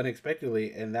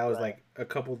unexpectedly, and that was Right. like a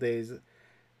couple days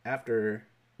after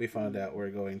we found Mm. out we're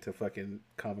going to fucking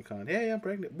Comic Con. Hey, I'm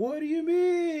pregnant. What do you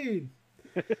mean?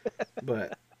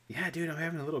 But yeah, dude, I'm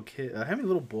having a little kid. I'm having a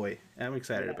little boy, and I'm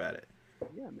excited Yeah, about it.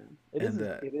 yeah, man. It is.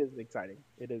 And It is exciting.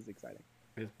 It is exciting.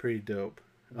 it's pretty dope.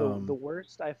 The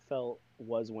worst I felt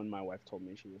was when my wife told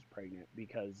me she was pregnant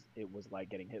because it was like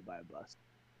getting hit by a bus.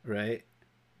 Right?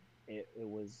 It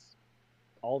was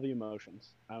all the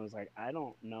emotions. I was like, I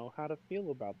don't know how to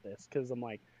feel about this because I'm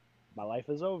like, my life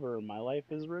is over, my life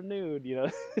is renewed, you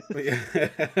know.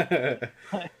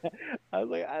 I was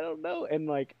like, I don't know, and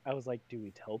like, I was like, do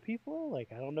we tell people? Like,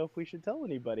 I don't know if we should tell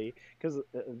anybody because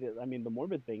I mean, the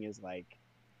morbid thing is like,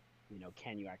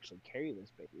 can you actually carry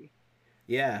this baby?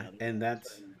 Yeah, There's and a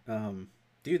that's certain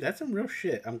dude, that's some real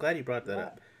shit. I'm glad you brought that yeah,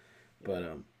 up. yeah,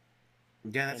 But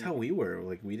yeah, that's how and we were.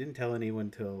 Like we didn't tell anyone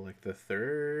till like the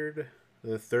third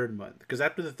month. Because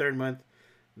after the third month,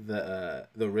 the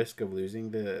risk of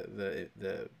losing the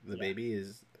yeah, baby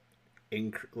is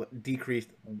decreased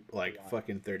a like lot,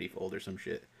 fucking 30-fold or some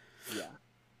shit. yeah,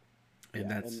 And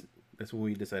yeah, that's and that's when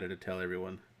we decided to tell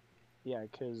everyone. yeah,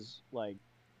 because like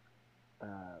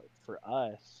for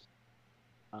us,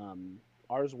 um,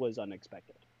 ours was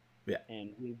unexpected, Yeah.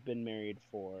 and we've been married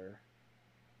for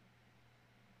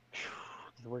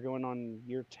we're going on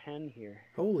year 10 here.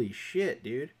 Holy shit,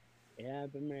 dude. Yeah,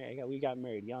 I've been married. We got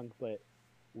married young, but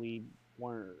we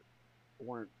weren't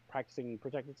weren't practicing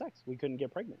protected sex. We couldn't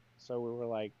get pregnant, so we were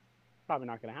like, probably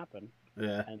not going to happen.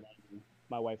 Yeah. And then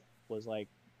my wife was like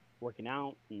working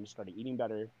out and started eating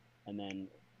better, and then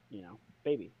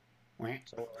baby.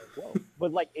 So we're like, whoa!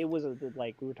 But like it was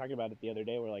like we were talking about it the other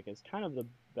day. We're like, it's kind of the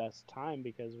best time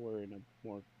because we're in a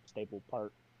more stable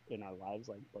part in our lives.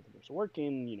 Like both of us are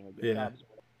working, good Yeah. jobs,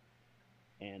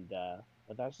 and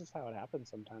but that's just how it happens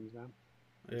sometimes, man.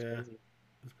 It's Yeah. crazy.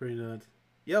 That's pretty nuts.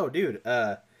 Yo, dude,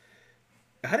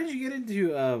 how did you get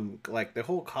into like the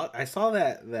whole I saw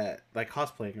that like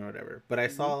cosplaying or whatever, but I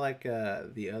Hmm. saw like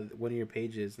the one of your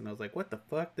pages and I was like, what the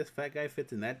fuck? This fat guy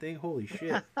fits in that thing? Holy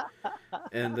shit.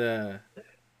 And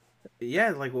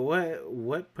yeah, like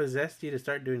what possessed you to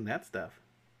start doing that stuff?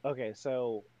 Okay,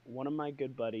 so one of my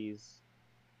good buddies,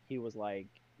 he was like,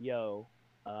 "Yo,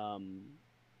 um,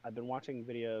 I've been watching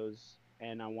videos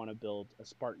and I want to build a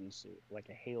Spartan suit, like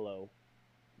a Halo,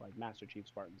 like Master Chief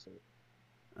Spartan suit."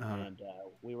 Uh And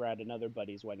we were at another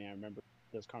buddy's wedding. I remember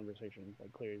this conversation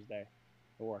like clear as day.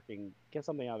 We're walking, get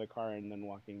something out of the car, and then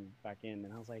walking back in.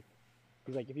 And I was like,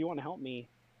 he's like, if you want to help me,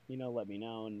 let me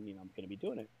know, and I'm gonna be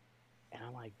doing it. And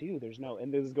I'm like, dude, there's no.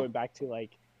 And this is going back to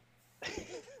like,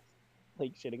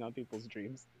 like shitting on people's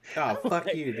dreams. oh, I'm fuck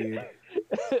like, you,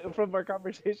 dude. from our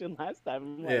conversation last time,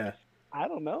 I'm like, Yeah. I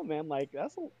don't know, man. Like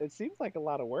it seems like a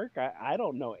lot of work. I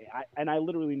don't know. And I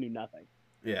literally knew nothing.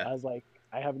 Yeah. I was like,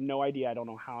 I have no idea. I don't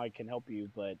know how I can help you,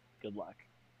 but good luck.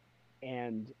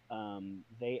 And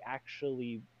they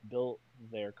actually built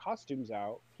their costumes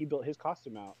out. He built his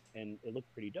costume out, and it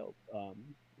looked pretty dope.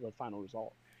 The final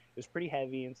result, it was pretty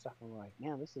heavy and stuff. And we're like,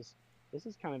 man, this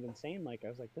is kind of insane. Like I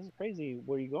was like, this is crazy.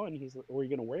 Where are you going? Where are you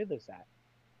gonna wear this at?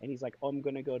 And he's like, oh, I'm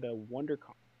gonna go to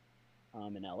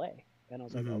WonderCon in LA. And I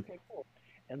was like, Mm-hmm. okay, cool.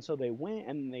 And so they went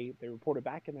and they reported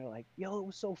back and they're like, yo, it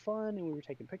was so fun and we were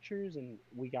taking pictures and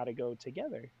we got to go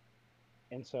together.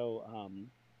 And so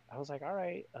I was like, all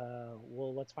right,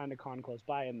 well, let's find a con close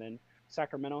by. And then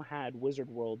Sacramento had Wizard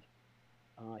World.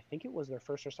 I think it was their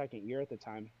first or second year at the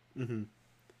time, Mm-hmm.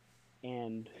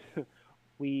 and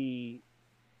we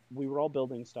we were all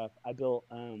building stuff. I built.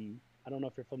 I don't know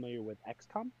if you're familiar with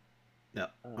XCOM. No,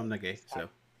 I'm not gay, It's so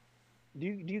do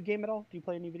you game at all? Do you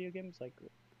play any video games? Like,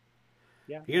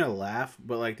 yeah. you're gonna laugh,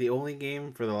 but like the only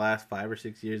game for the last 5 or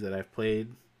 6 years that I've played,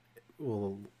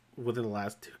 well, within the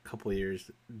last couple of years,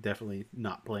 definitely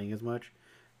not playing as much.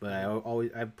 But Hmm.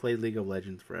 I've played League of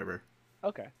Legends forever.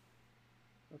 Okay.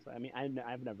 I mean,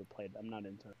 I've never played. I'm not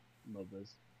into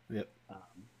MOBAs. Yep.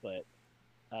 But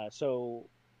so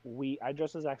I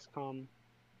dressed as XCOM.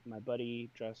 My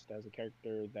buddy dressed as a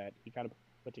character that he kind of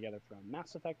put together from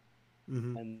Mass Effect,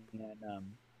 Mm-hmm. and then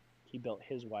he built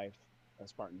his wife a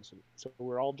Spartan suit. So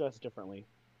we're all dressed differently,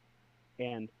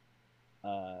 and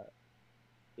uh,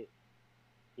 it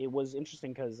it was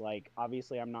interesting because like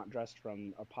obviously I'm not dressed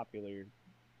from a popular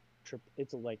trip.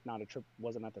 It's like not a trip.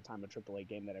 Wasn't at the time a AAA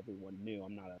game that everyone knew.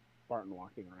 I'm not a Spartan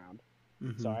walking around. So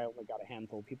Mm-hmm. I only got a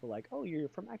handful of people like, oh, you're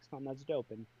from XCOM, that's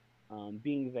dope. And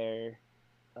being there,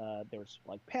 there's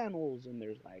like panels and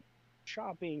there's like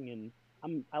shopping,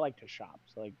 and I like to shop.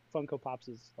 So like Funko Pops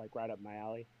is like right up my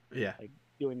alley. Yeah. Like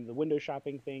doing the window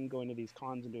shopping thing, going to these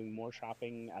cons and doing more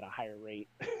shopping at a higher rate.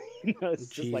 It's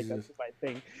just like that's Jesus. just my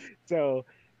thing. So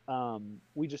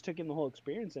we just took in the whole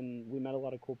experience and we met a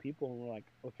lot of cool people and we're like,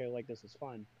 okay, like this is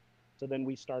fun. So then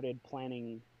we started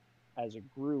planning as a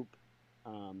group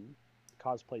um,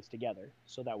 cosplays together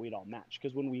so that we'd all match.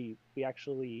 Because when we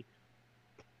actually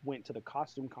went to the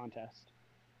costume contest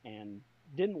and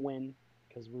didn't win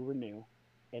because we were new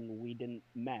and we didn't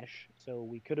mesh, so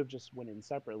we could have just went in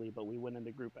separately, but we went in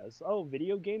the group as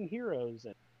video game heroes,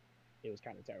 and it was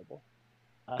kind of terrible.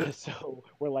 So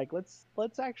we're like,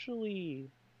 let's actually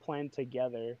plan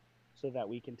together so that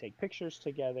we can take pictures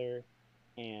together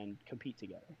and compete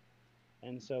together.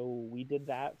 And so we did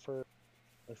that for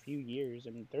a few years,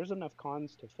 and there's enough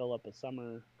cons to fill up a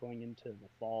summer going into the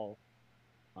fall,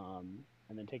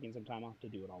 and then taking some time off to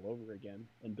do it all over again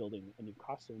and building a new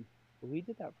costume. But we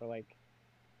did that for like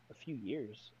a few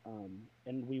years,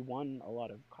 and we won a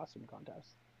lot of costume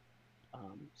contests.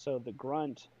 So the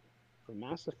grunt for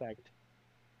Mass Effect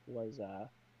was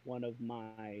one of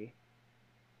my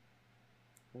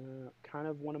kind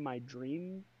of one of my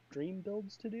dream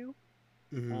builds to do.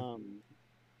 Mm-hmm. Um,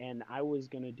 and I was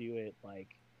gonna do it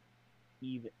like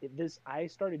even this. I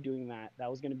started doing that. That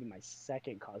was gonna be my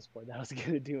second cosplay that I was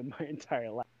gonna do in my entire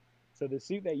life. So the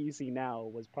suit that you see now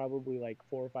was probably like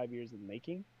 4 or 5 years in the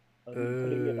making of me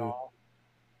putting it Uh. off.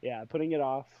 Yeah, putting it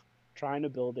off, trying to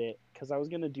build it because I was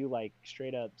gonna do like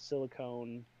straight up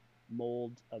silicone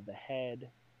mold of the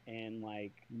head and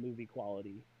like movie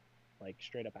quality, like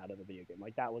straight up out of the video game.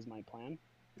 Like that was my plan.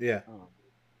 Yeah. Um,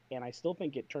 and I still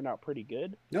think it turned out pretty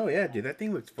good. No, yeah, dude, that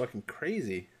thing looks fucking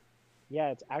crazy.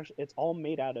 Yeah, it's all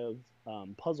made out of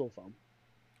puzzle foam.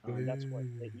 That's what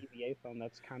the Ooh. EVA foam.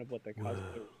 That's kind of what the Whoa.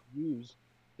 cosplayers use,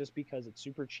 just because it's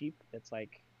super cheap. It's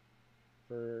like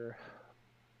for,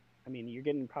 I mean, you're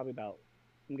getting probably about.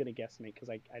 I'm gonna guesstimate because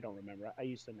I don't remember. I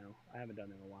used to know. I haven't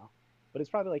done it in a while, but it's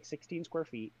probably like 16 square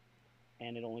feet,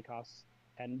 and it only costs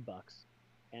 $10,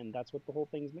 and that's what the whole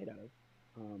thing's made out of.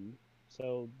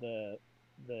 So the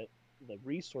the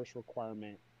resource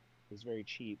requirement is very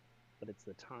cheap, but it's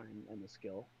the time and the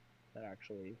skill that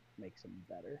actually makes them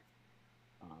better.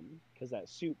 Because that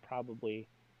suit probably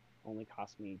only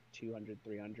cost me 200,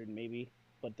 300 maybe,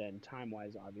 but then time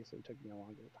wise, obviously, it took me a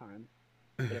longer time.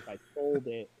 But if I sold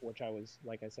it, which I was,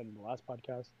 like I said in the last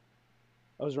podcast,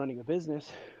 I was running a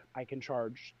business, I can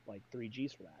charge like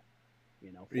 3Gs for that,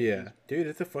 4Gs Yeah, for dude,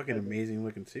 it's a fucking that. amazing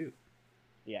looking suit.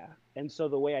 Yeah. And so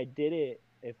the way I did it,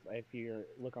 if you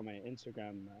look on my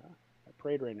Instagram,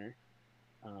 Parade Rainer,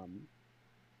 um,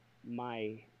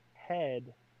 my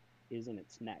head is in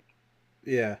its neck.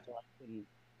 Yeah, So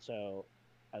so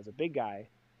as a big guy,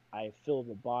 I fill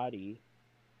the body,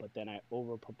 but then I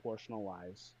over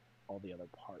proportionalize all the other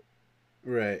parts.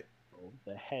 right. So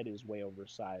the head is way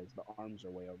oversized, the arms are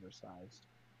way oversized.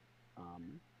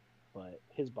 Um, but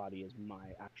his body is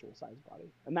my actual size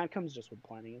body, and that comes just with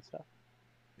planning and stuff.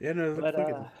 Yeah, no, it looks But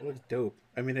fucking, it looks dope.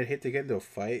 I mean, I'd hate to get into a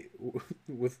fight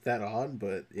with that on,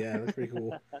 but yeah, it looks pretty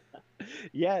cool.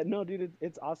 yeah, no, dude,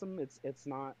 it's awesome. It's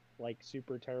not like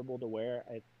super terrible to wear.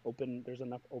 There's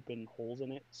enough open holes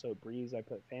in it so it breathes. I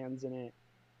put fans in it.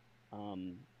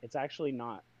 It's actually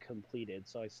not completed,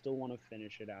 so I still want to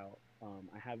finish it out.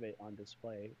 I have it on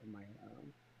display in my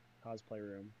cosplay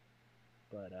room,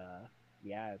 But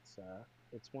yeah, it's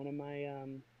one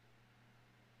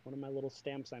of my little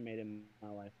stamps I made in my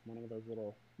life. One of those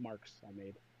little marks I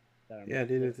made that I'm Yeah,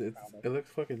 dude, really it's proud of. it looks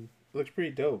fucking it looks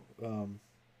pretty dope.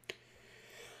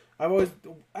 I've always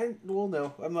I well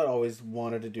no, I'm not always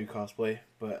wanted to do cosplay,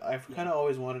 but I've Yeah, kind of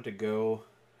always wanted to go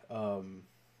um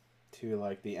to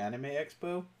like the anime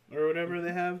expo or whatever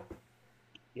they mhm, have.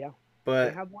 yeah. They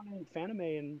But have one in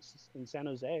Fanime in San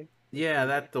Jose. It's yeah, pretty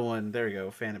big. that's the one. There we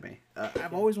go, Fanime. I've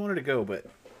Yeah. always wanted to go, but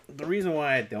the reason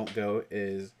why I don't go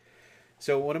is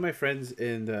so one of my friends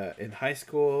in high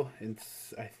school,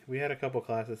 we had a couple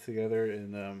classes together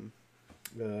in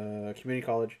community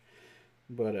college.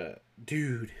 But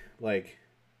dude, like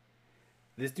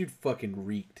this dude fucking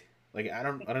reeked. Like I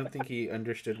don't think he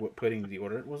understood what putting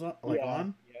deodorant was on, like Yeah.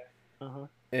 on. Yeah. Uh-huh.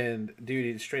 And dude,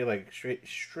 he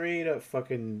straight up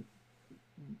fucking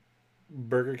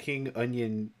Burger King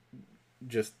onion.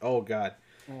 Just oh god.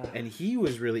 And he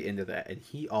was really into that, and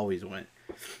he always went.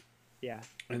 Yeah.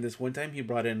 And this one time, he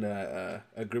brought in a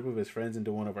group of his friends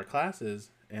into one of our classes,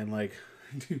 and like,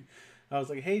 dude, I was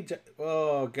like, "Hey,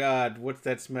 oh God, what's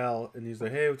that smell?" And he's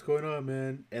like, "Hey, what's going on,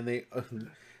 man?" And they,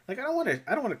 like, I don't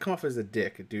want to come off as a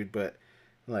dick, dude, but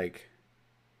like,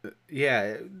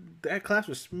 yeah, that class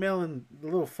was smelling a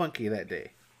little funky that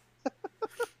day.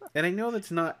 And I know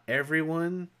that's not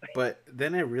everyone, but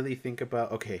then I really think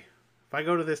about, okay, if I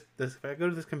go to if I go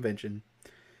to this convention,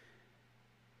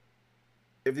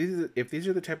 if these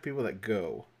are the type of people that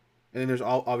go, and then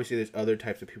obviously there's other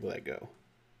types of people that go,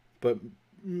 but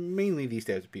mainly these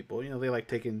types of people, you know, they like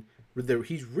taking.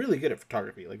 He's really good at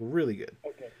photography, like really good.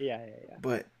 Okay. Yeah. Yeah. Yeah.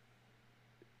 But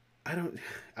I don't,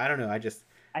 I don't know.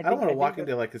 I I don't think want to I think walk that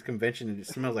into like this convention and it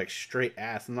smells like straight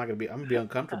ass. I'm gonna be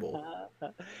uncomfortable.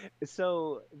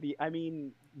 so the I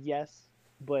mean, yes,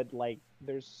 but like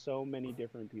there's so many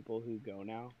different people who go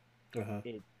now. Uh huh.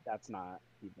 That's not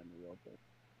even a real thing.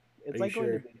 Are It's you like going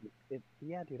to sure? Vegas.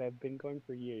 Yeah, dude, I've been going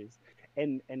for years.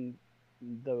 And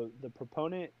the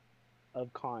proponent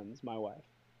of cons, my wife,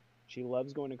 she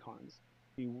loves going to cons.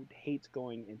 She hates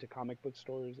going into comic book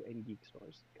stores and geek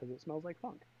stores because it smells like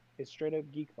funk. It's straight up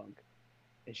geek funk,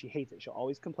 and she hates it. She'll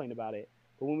always complain about it.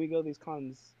 But when we go to these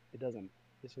cons, it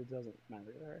just doesn't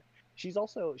matter to her. She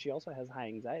also has high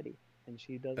anxiety, and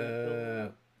she doesn't feel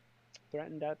Uh,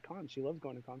 threatened at cons. She loves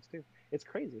going to cons too. It's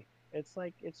crazy. It's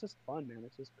like it's just fun, man.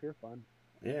 It's just pure fun.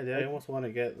 yeah, dude, I Like, almost want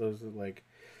to get those. Like,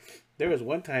 there was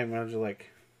one time when I was just like,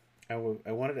 I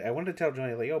wanted to tell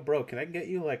Johnny like, yo, bro, can I get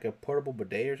you like a portable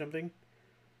bidet or something?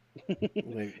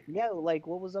 Like, yeah, like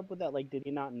what was up with that? Like, did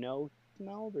he not know he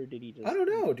smelled, or did he I just? don't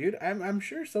know, dude. I'm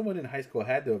sure someone in high school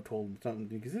had to have told him something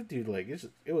because this dude like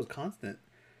it was constant.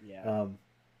 Yeah, Um,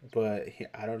 that's funny. but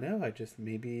I don't know. I just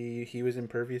maybe he was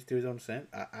impervious to his own scent.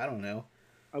 I don't know.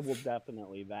 I will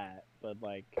definitely that, but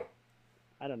like,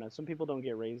 I don't know. Some people don't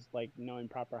get raised like knowing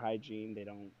proper hygiene. They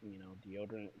don't,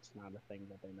 deodorant. It's not a thing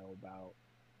that they know about.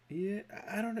 Yeah,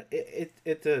 I don't know.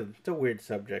 It's a weird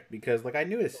subject because like I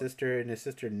knew his Sure. sister and his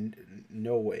sister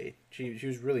no way. She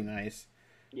was really nice.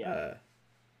 Yeah. Uh,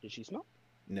 Did she smell?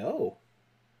 no.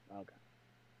 Okay.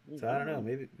 So I I don't don't know. know.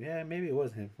 Maybe it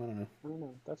was him. I don't know. I don't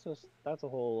know. That's a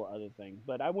whole other thing.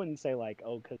 But I wouldn't say like,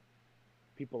 oh, because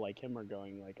people like him are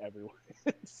going, like everyone.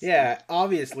 Yeah,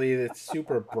 obviously it's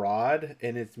super broad,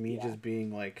 and it's me Yeah. just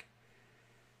being like,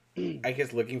 I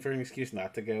guess looking for an excuse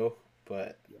not to go.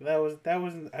 But Yeah. that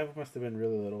wasn't. I must have been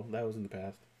really little. That was in the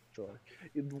past. Sure.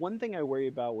 One thing I worry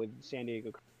about with San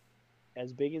Diego,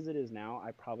 as big as it is now,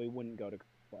 I probably wouldn't go to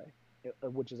play,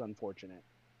 which is unfortunate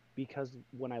because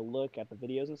when I look at the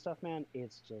videos and stuff, man,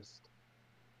 it's just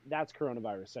that's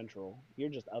coronavirus central. You're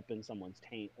just up in someone's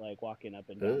taint, like walking up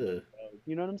and down those Ugh. roads.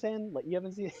 You know what I'm saying? Like you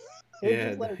haven't seen. It's Yeah,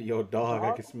 just like yo, dog.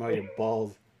 I dog. can smell your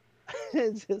balls.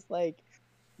 It's just like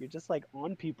you're just like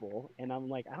on people, and I'm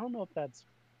like, I don't know if that's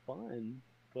fun,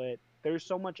 but there's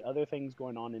so much other things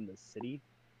going on in the city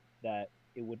that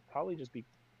it would probably just be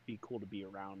cool to be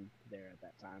around there at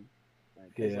that time,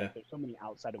 because Yeah. like there's so many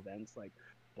outside events like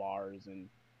bars and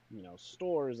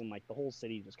stores, and like the whole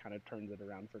city just kind of turns it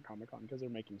around for Comic Con because they're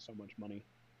making so much money,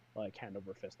 like hand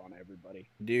over fist on everybody.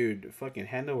 Dude, fucking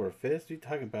hand over fist? What are you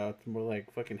talking about? It's more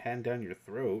like fucking hand down your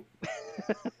throat.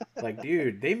 Like,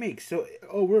 dude, they make so.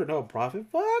 Oh, we're a non-profit?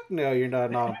 Fuck no, you're not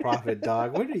a non-profit,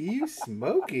 dog. What are you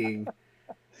smoking?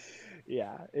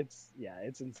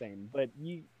 It's insane. But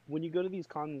you when you go to these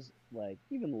cons, like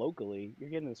even locally, you're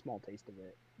getting a small taste of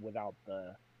it without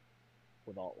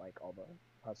like all the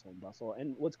hustle and bustle.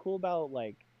 And what's cool about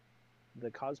like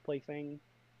the cosplay thing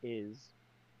is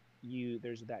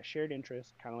there's that shared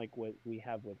interest, kind of like what we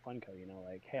have with Funko.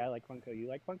 Like, hey, I like Funko, you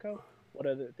like Funko. What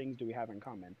other things do we have in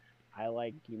common? I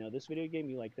like, this video game,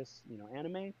 you like this,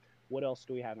 anime. What else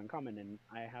do we have in common? And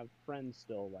I have friends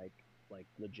still like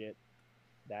legit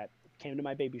that came to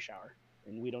my baby shower,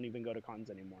 and we don't even go to cons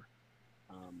anymore.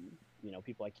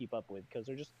 People I keep up with because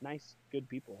they're just nice, good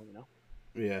people.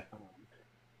 Yeah.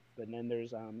 But then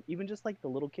there's even just like the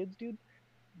little kids, dude.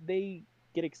 They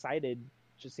get excited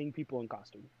just seeing people in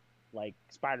costume, like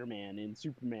Spider-Man and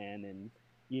Superman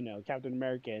and Captain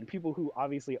America and people who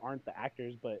obviously aren't the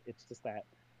actors, but it's just that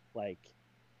like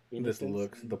This innocence.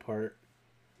 looks the part.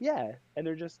 Yeah, and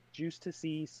they're just juiced to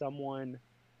see someone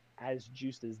as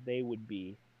juiced as they would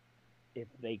be if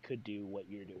they could do what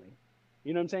you're doing.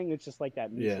 You know what I'm saying? It's just like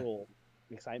that Yeah. mutual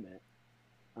excitement.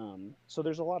 So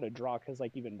there's a lot of draw because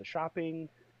like even the shopping,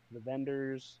 the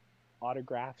vendors,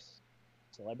 autographs,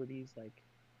 celebrities, like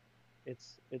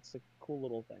it's a cool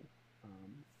little thing.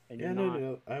 And you're Yeah, no, not,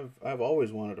 no. I've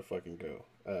always wanted to fucking go.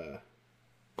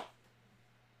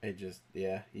 It just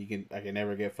yeah, I can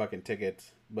never get fucking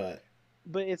tickets, but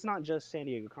but it's not just San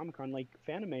Diego Comic Con. Like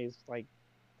Fanime is like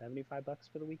 $75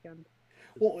 for the weekend.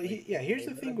 Just well, like yeah. days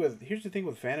of it. Here's the thing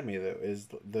with Fanime though is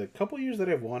the couple years that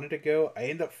I've wanted to go, I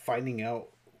end up finding out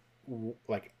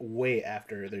like way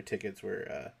after their tickets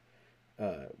were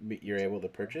you're able to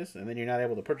purchase, and then you're not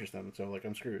able to purchase them. So like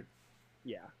I'm screwed.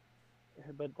 Yeah,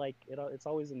 but like it's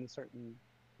always in a certain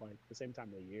like the same time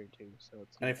of the year too. So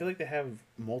it's And I not feel like like they have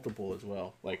multiple as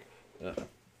well. Like, uh,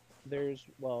 there's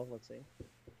well, let's see,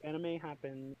 anime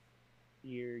happens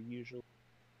year usually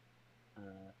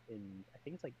in I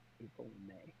think it's like April and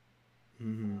May.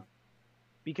 mm-hmm. Uh,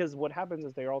 because what happens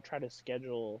is they all try to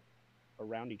schedule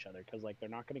around each other because like they're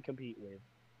not going to compete with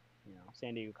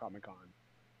San Diego Comic Con.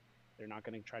 They're not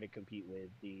going to try to compete with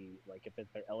the like if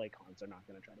it's their LA cons, they're not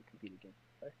going to try to compete against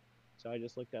each other. So I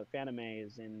just looked up Fanime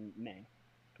is in May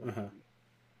Uh-huh. 2020,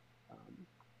 um,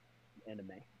 end of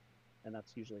May, and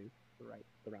that's usually right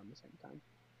around the same time.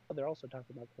 Oh, they're also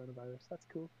talking about coronavirus. That's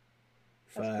cool.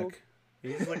 That's cool. Fuck.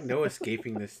 There's like no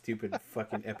escaping this stupid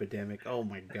fucking epidemic. Oh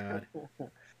my god.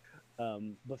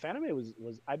 But Fanime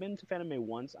was I've been to Fanime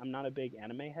once. I'm not a big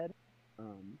anime head.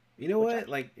 Um, You know which I what?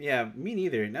 Like, yeah, me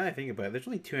neither. Now that I think about it, there's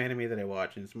only two anime that I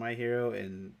watch, and it's My Hero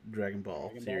and Dragon Ball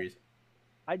Dragon Ball. series.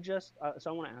 I just so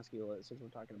I want to ask you since we're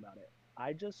talking about it.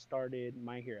 I just started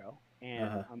My Hero, Uh and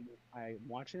huh. I'm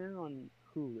watching it on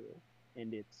Hulu,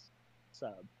 and it's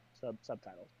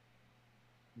subtitles.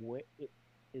 What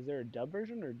is there a dub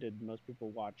version, or did most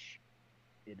people watch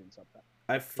it in subtitles?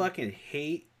 I 'Cause- fucking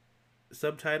hate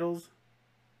subtitles,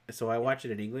 so I yeah, watch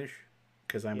it in English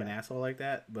because I'm an yeah, asshole like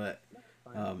that. But no,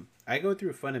 fine. I go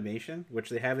through Funimation, which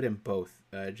they have it in both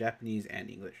Japanese and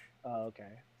English. Oh,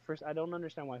 okay. First, I don't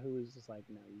understand why Hulu's just like,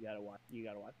 no, you gotta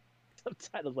watch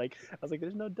subtitles. Like, I was like,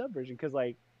 there's no dub version because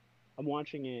like I'm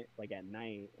watching it like at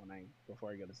night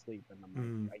before I go to sleep, and I'm like,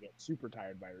 Mm. I get super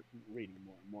tired by reading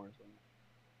more and more. So,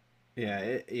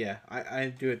 Yeah, um, I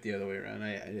do it the other way around.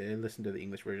 I listen to the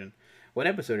English version. What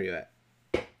episode are you at?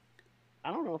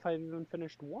 I don't know if I've even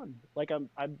finished one. Like, I'm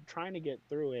trying to get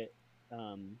through it,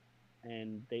 um,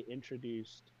 and they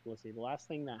introduced. Let's see, the last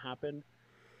thing that happened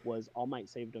was All Might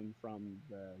saved him from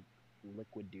the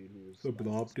liquid dude who was The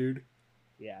Blob dude.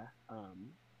 yeah.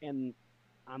 And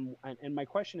and my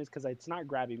question is because it's not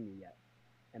grabbing me yet,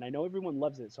 and I know everyone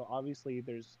loves it, so obviously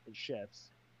it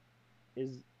shifts.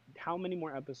 Is how many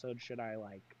more episodes should I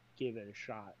like give it a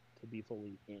shot to be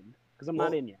fully in? Because I'm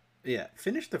not Well, in yet. yeah,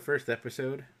 finish the first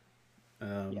episode,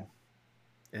 Yeah. um,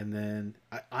 and then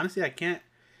honestly I can't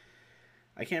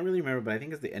really remember, but I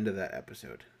think it's the end of that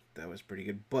episode that was pretty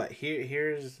good. But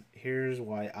here's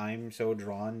why I'm so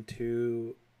drawn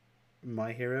to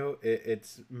My Hero.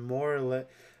 It's more or less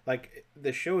like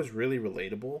the show is really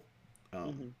relatable.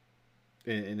 Um, Hmm.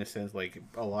 in a sense, like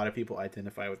a lot of people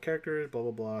identify with characters, blah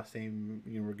blah blah, same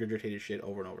regurgitated shit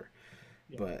over and over.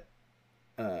 Yeah.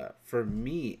 But for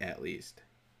me at least,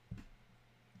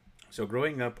 so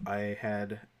growing up, I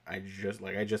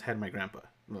just had my grandpa.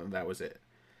 That was it,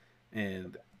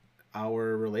 and Okay.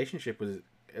 our relationship was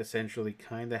essentially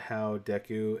kind of how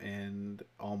Deku and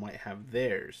All Might have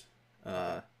theirs. Okay.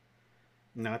 Uh,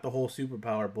 Not the whole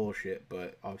superpower bullshit,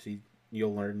 but obviously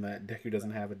you'll learn that Deku doesn't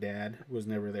Right. have a dad, was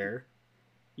never there,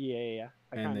 Yeah. Yeah. Yeah.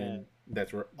 I and kind of. then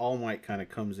that's where All Might kind of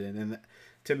comes in, and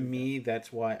to Okay. me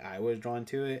that's why I was drawn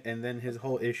to it. And then his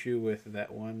whole issue with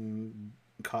that one,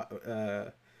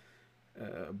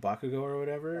 Bakugo or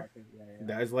whatever, Okay. Yeah.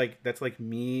 Yeah. that's like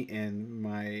me and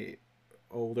my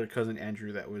older cousin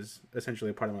Andrew. That was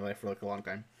essentially a part of my life for like a long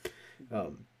time. Hmm.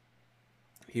 Um,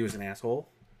 he was an asshole.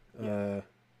 Yeah.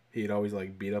 He'd always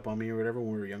like beat up on me or whatever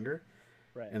when we were younger.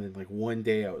 Right. And then like one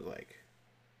day I was like,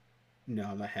 no,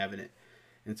 I'm not having it.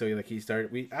 And so he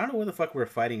started. I don't know what the fuck we were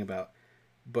fighting about,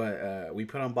 But we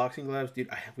put on boxing gloves, dude.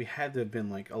 We had to have been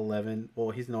like 11.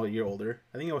 Well, he's a year older.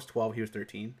 I think I was 12. He was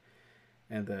 13.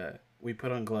 And we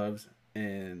put on gloves,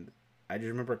 and I just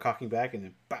remember cocking back and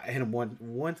then I hit him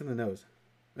once in the nose,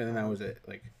 and then that was it.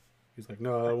 Like he was like,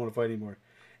 "No, I don't want to fight anymore."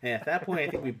 And at that point, I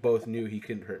think we both knew he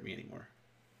couldn't hurt me anymore.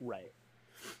 Right.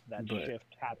 That But shift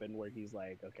happened where he's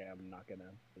like, okay, I'm not gonna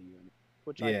bully you,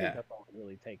 which I think yeah, that's all it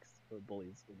really takes for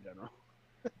bullies in general.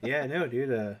 yeah, no, dude.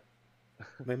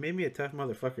 It made me a tough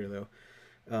motherfucker though.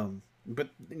 But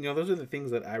those are the things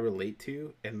that I relate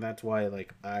to, and that's why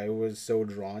like I was so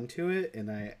drawn to it,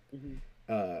 Mm-hmm.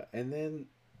 and then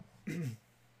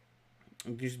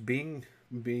just being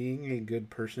a good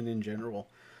person in general.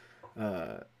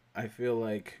 Uh, I feel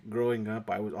like growing up,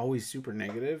 I was always super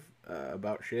negative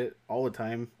about shit all the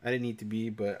time. I didn't need to be,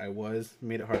 but I was.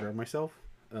 Made it harder on myself.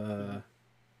 Mm-hmm.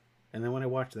 And then when I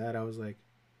watched that, I was like,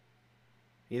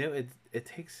 it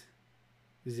takes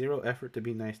zero effort to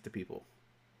be nice to people.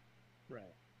 Right.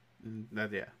 And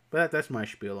that yeah, but that's my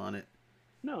spiel on it.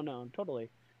 No, no, totally.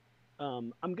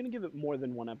 I'm gonna give it more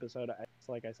than one episode. It's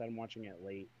like I said, I'm watching it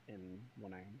late, and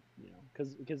when I,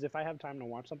 because if I have time to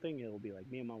watch something, it'll be like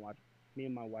me and my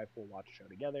wife will watch a show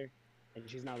together, and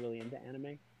she's not really into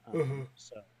anime.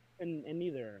 So and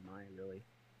neither am I really.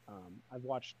 I've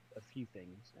watched a few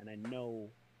things, and I know,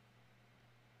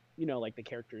 like the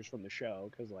characters from the show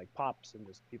because like pops and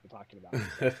just people talking about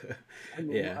it. So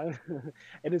Yeah,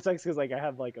 and it sucks because like I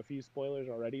have like a few spoilers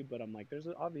already, but I'm like, there's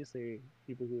obviously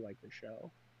people who like the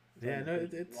show, so I'm yeah. like, No,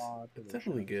 there's it's lots of it's other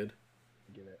definitely shows.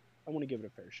 good. I want to give it a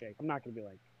fair shake. I'm not gonna be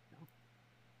like,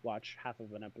 watch half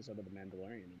of an episode of The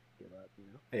Mandalorian and give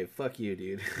Hey, fuck you,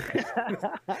 dude.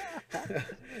 up.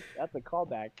 That's a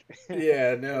callback.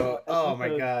 Yeah, no. Oh my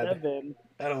Episode god, 7.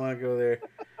 I don't want to go there.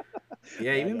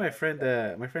 Yeah, Yeah, even no. my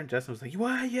friend Justin was like,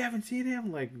 "Why you haven't seen him?"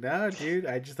 I'm like, "No, dude.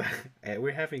 I just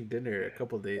we're having dinner a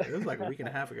couple days. It was like a week and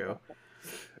a half ago."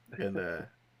 And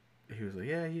he was like,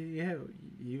 "Yeah,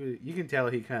 you can tell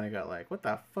he kind of got like, what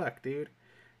the fuck, dude."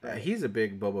 Right. He's a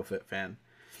big Boba Fett fan,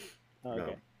 Oh,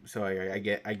 okay. so I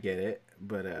get it.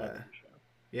 But Love the show.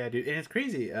 yeah, dude, and it's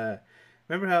crazy.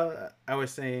 Remember how I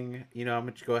was saying, I'm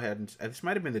gonna go ahead and this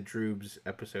might have been the Droobs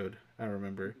episode. I don't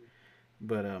remember, Mhm.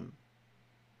 but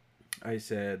I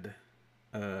said,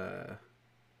 uh,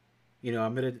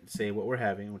 I'm gonna say what we're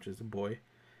having, which is a boy,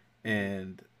 Mhm.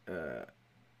 and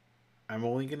I'm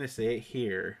only gonna say it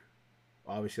here.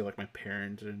 Obviously, like my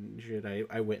parents and shit,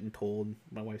 I went and told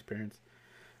my wife's parents.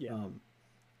 Yeah. Um,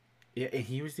 yeah, and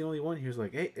he was the only one. He was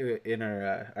like, "Hey," in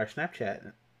our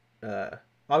Snapchat. Uh,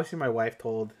 Obviously, my wife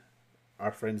told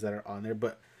our friends that are on there,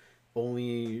 but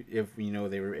only if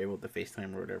they were able to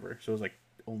FaceTime or whatever. So it was like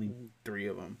only Mhm. three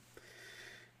of them.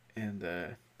 And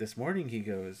this morning he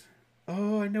goes,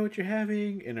 "Oh, I know what you're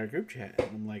having," in our group chat. And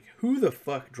I'm like, "Who the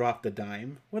fuck dropped a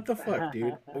dime? What the fuck,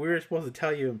 dude? We were supposed to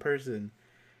tell you in person."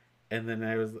 And then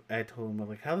I told him, I was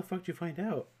like, "How the fuck did you find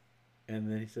out?"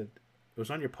 And then he said, "It was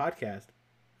on your podcast."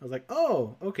 I was like,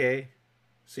 "Oh, okay.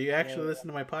 So you actually Yeah. listen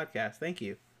to my podcast? Thank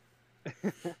you."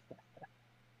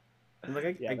 And like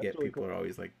I Yeah, that's get really people cool. are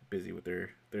always like busy with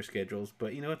their schedules,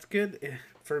 but it's good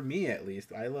for me at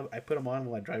least. I put them on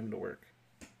while I drive into work.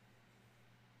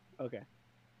 Okay.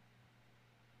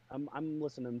 I'm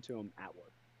listening to him at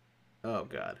work, Oh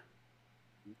God.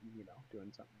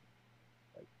 doing something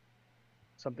like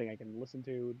something I can listen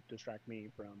to, distract me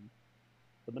from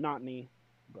the monotony.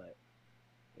 But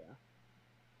yeah,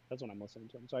 that's when I'm listening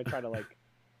to him. So I try to like,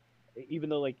 even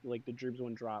though like the Droobs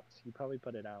one dropped, he probably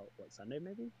put it out what, Sunday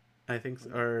maybe, I think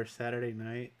or or Saturday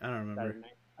night. I don't remember. Saturday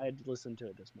night. I had listened to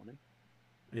it this morning.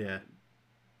 Yeah. Um,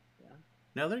 yeah,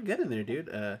 No, they're good in it's there,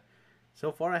 cool. dude.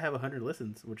 So far I have 100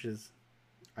 listens, which is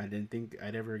I didn't think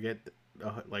I'd ever get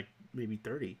like maybe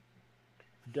 30.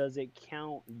 Does it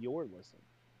count your listen?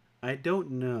 I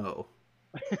don't know.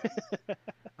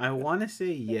 I want to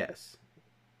say yes,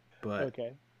 but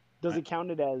Okay. Does I, it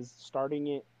count it as starting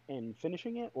it and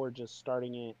finishing it, or just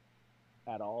starting it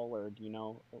at all, or if do I you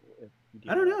know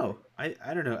don't that know. part?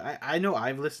 I don't know. I know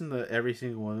I've listened to every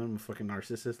single one of them. I'm a fucking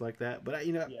narcissist like that, but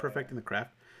Yeah, perfecting the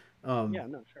craft. yeah. Um, Yeah,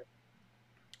 no, sure.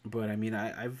 but I mean,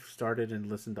 I've started and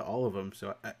listened to all of them,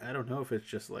 so I don't know if it's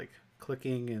just like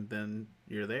clicking and then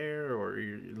you're there, or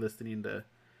you're listening to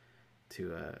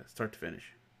start to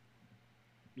finish.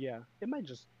 Yeah, it might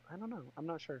just. I don't know. I'm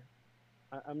not sure.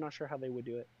 I'm not sure how they would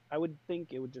do it. I would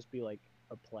think it would just be like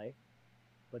a play,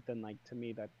 but then like to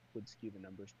me that would skew the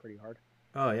numbers pretty hard.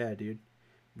 Oh yeah, dude.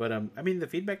 But I mean, the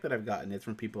feedback that I've gotten is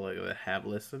from people like, that have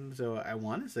listened. So I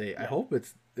want to say, I Yeah. hope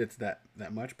it's that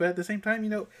much. But at the same time,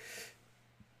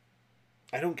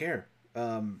 I don't care.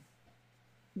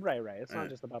 Right, right. It's not Uh,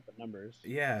 just about the numbers.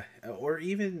 yeah, or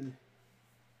even.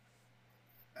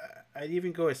 I'd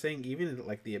even go as saying even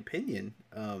like the opinion.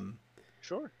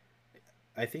 Sure.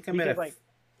 I think I'm at Because like,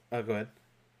 oh, go ahead.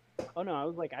 oh no, I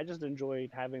was like, I just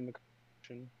enjoyed having the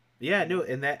conversation, Yeah, you no, know.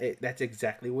 and that's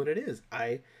exactly what it is.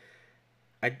 I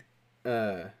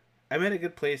uh I'm at a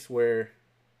good place where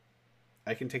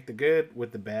I can take the good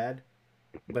with the bad,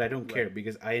 but I don't care Right.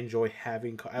 because I enjoy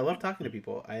having. I love talking to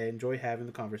people. I enjoy having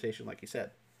the conversation, like you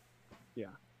said. Yeah.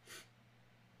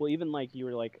 Well, even like you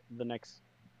were like the next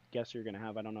guest you're gonna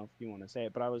have. I don't know if you want to say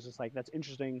it, but I was just like, that's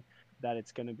interesting that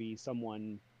it's gonna be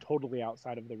someone totally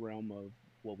outside of the realm of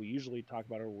what we usually talk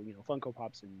about, or Funko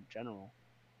Pops in general,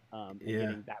 and Yeah.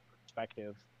 getting that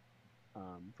perspective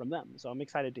from them. So I'm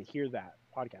excited to hear that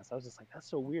podcast. I was just like, that's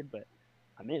so weird, but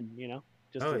I'm in,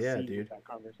 just Oh to yeah, see what dude. that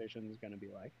conversation is gonna be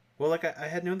like. Well, like I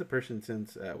had known the person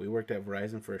since we worked at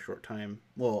Verizon for a short time.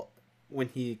 Well, when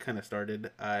he kind of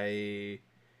started, I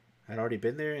had already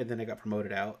been there, and then I got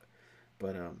promoted out.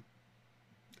 But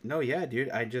no, yeah, dude.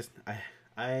 I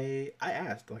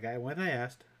asked, like I when I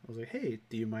asked, I was like, hey,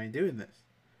 do you mind doing this?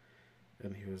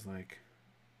 And he was like,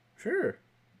 sure,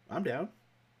 I'm down.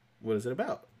 What is it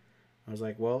about? I was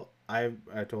like, well, I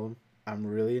told him I'm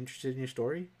really interested in your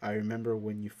story. I remember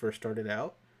when you first started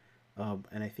out,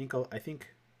 and I think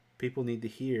people need to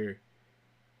hear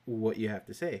what you have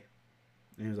to say.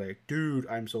 And he was like, dude,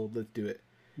 I'm sold. Let's do it.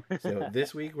 So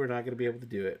this week we're not going to be able to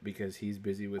do it because he's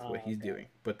busy with what he's Okay. doing.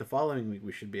 But the following week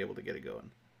we should be able to get it going.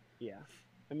 Yeah.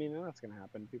 I mean, that's gonna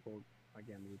happen. People,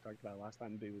 again, we talked about it last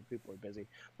time. People are busy,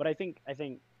 but I think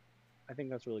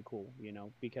that's really cool.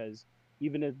 Because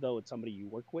even if though it's somebody you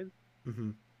work with,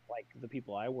 Mm-hmm. like the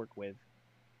people I work with,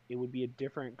 it would be a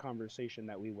different conversation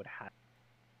that we would have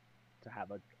to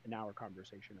have an hour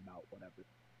conversation about whatever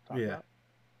talk Yeah. about.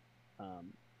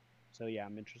 Um, so yeah,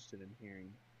 I'm interested in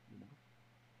hearing, you know,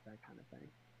 that kind of thing.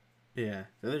 Yeah.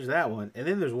 So there's that one, and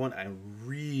then there's one I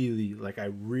really like. I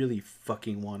really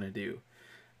fucking want to do.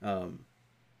 Um,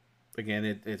 Again,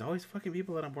 it's always fucking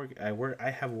people that I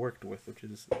have worked with, which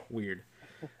is weird.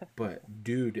 But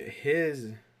dude,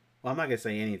 his well, I'm not gonna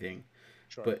say anything,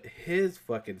 Sure. but his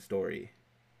fucking story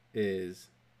is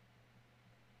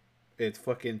it's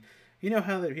fucking. You know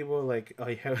how that people are like, oh,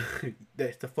 yeah,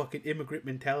 that's the fucking immigrant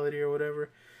mentality or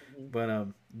whatever. Hmm. But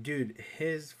dude,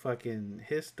 his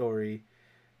story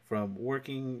from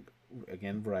working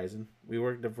again Verizon. We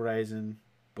worked at Verizon,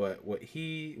 but what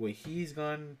he's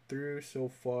gone through so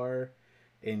far,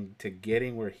 and to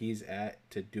getting where he's at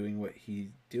to doing what he's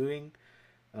doing,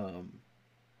 um,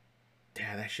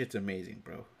 yeah, that shit's amazing,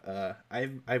 bro.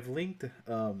 I've linked.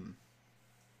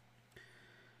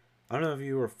 I don't know if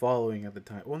you were following at the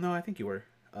time. Well, no, I think you were.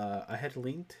 I had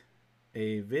linked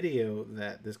a video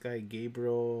that this guy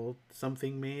Gabriel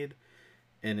something made,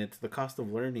 and it's the cost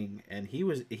of learning, and he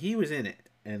was in it,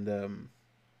 and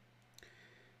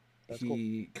That's cool.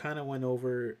 he kind of went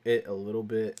over it a little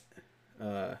bit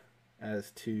uh,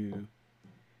 as to,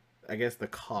 I guess, the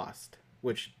cost,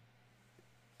 which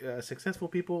successful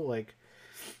people like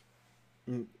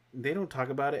they don't talk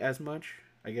about it as much,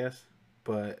 I guess,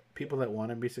 but Yeah. people that want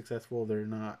to be successful, they're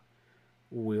not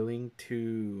willing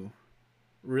to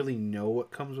really know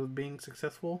what comes with being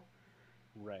successful.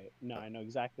 Right. No, I know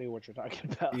exactly what you're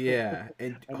talking about. Yeah,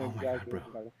 and I know oh my god, exactly bro. what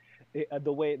you're talking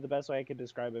about. The best way I could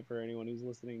describe it for anyone who's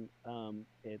listening,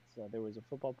 it's there was a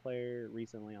football player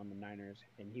recently on the Niners,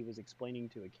 and he was explaining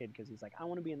to a kid because he's like, I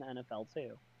want to be in the NFL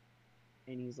too,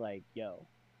 and he's like, yo,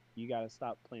 you got to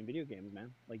stop playing video games,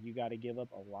 man. Like you got to give up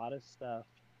a lot of stuff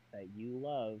that you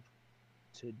love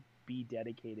to be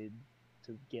dedicated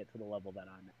to get to the level that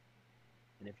I'm at.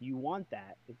 And if you want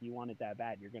it that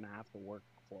bad, you're gonna have to work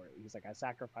for it. He's like, I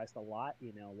sacrificed a lot,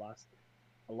 lost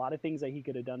a lot of things that he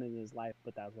could have done in his life,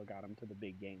 but that's what got him to the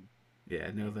big game. Yeah,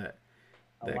 I know And that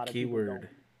a that lot of people keyword.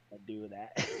 don't do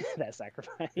that that Yeah,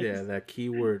 sacrifice. that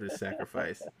keyword is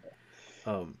sacrifice.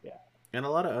 Um, Yeah, and a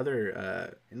lot of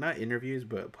other not interviews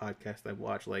but podcasts I've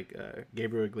watched, like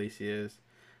Gabriel Iglesias,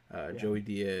 yeah, Joey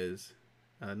Diaz,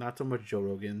 not so much Joe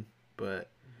Rogan, but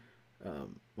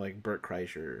like Bert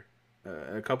Kreischer,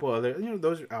 a couple other.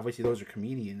 Those are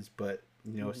comedians, but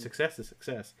hmm, success is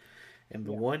success. And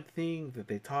the yeah, one thing that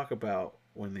they talk about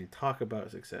when they talk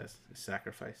about success is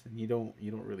sacrifice, and you don't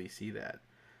really see that.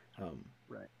 Um,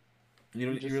 right. you You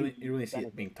don't you just see really you really the see it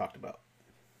benefit. being talked about.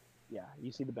 Yeah,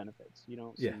 you see the benefits. You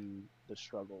don't Yeah. see the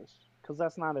struggles because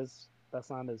that's not as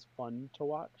fun to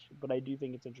watch. But I do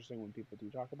think it's interesting when people do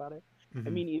talk about it. I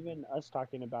Hmm. mean, even us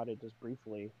talking about it just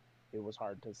briefly, it was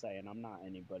hard to say. And I'm not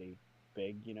anybody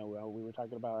big. We were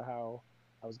talking about how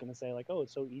I was gonna say like, oh,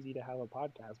 it's so easy to have a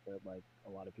podcast, but like a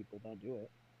lot of people don't do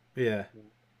it. Yeah. You know?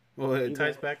 Well, it Even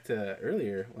ties back to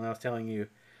earlier when I was telling you,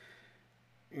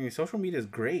 social media is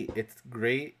great. It's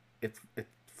great it's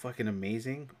fucking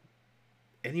amazing.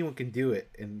 Anyone can do it,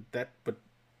 and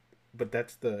but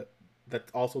that's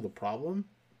also the problem.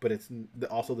 But it's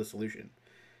also the solution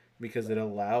because it Right.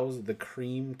 allows the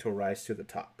cream to rise to the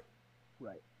top.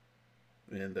 Right.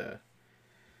 And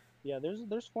Yeah,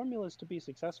 there's formulas to be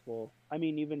successful. I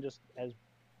mean, even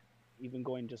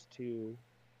going just to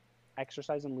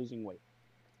exercise and losing weight.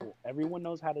 Well, everyone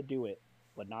knows how to do it,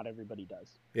 but not everybody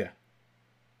does. yeah,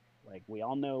 Like we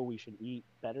all know we should eat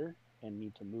better and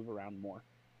need to move around more,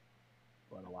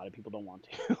 but a lot of people don't want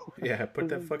to. yeah, put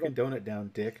that fucking donut down,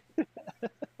 dick.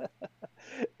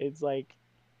 It's like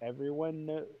everyone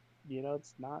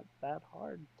it's not that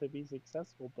hard to be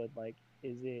successful, but like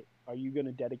are you going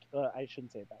to dedicate I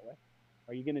shouldn't say it that way.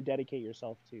 Are you going to dedicate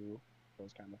yourself to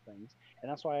those kind of things? And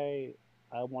that's why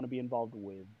I want to be involved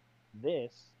with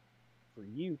this for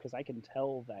you, because I can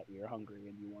tell that you're hungry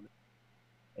and you want to.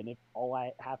 And if all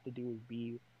I have to do is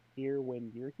be here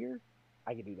when you're here,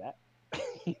 I can do that.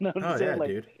 You know what I'm Oh saying? yeah, Like,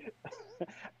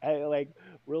 dude. like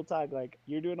real talk. Like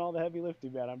you're doing all the heavy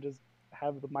lifting, man. I'm just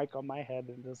have the mic on my head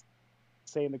and just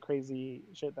saying the crazy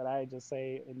shit that I just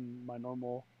say in my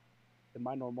normal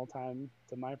time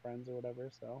to my friends or whatever.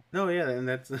 So No, yeah, and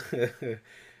that's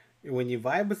when you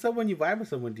vibe with someone, you vibe with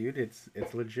someone, dude. It's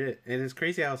legit, and it's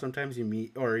crazy how sometimes you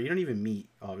meet, or you don't even meet,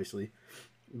 obviously,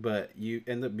 but you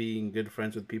end up being good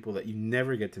friends with people that you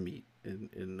never get to meet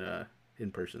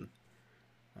in person.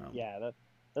 Um, yeah,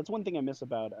 that's one thing I miss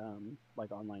about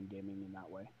like online gaming in that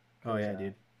way, oh because yeah,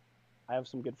 dude. I have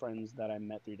some good friends that I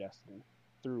met through Destiny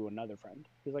through another friend.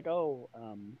 He's like, oh,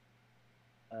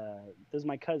 this is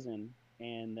my cousin,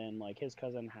 and then like his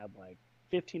cousin had like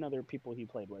 15 other people he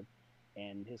played with,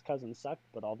 and his cousin sucked,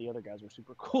 but all the other guys were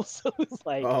super cool. So it's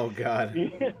like, Oh god.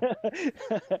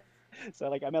 so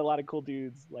like I met a lot of cool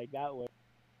dudes like that way,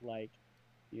 like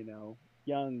young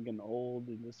and old,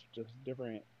 and just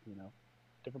different,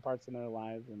 different parts in their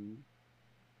lives, and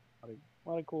a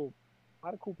lot of cool,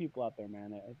 people out there,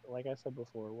 man. Like I said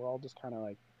before, we're all just kind of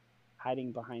like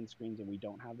hiding behind screens, and we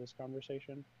don't have this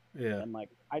conversation. Yeah. And like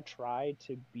I try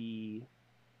to be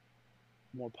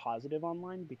more positive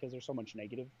online because there's so much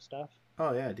negative stuff,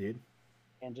 Oh yeah, dude.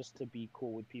 and just to be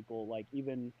cool with people. Like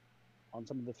even on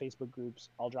some of the Facebook groups,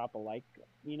 I'll drop a like,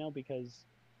 because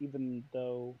even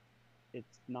though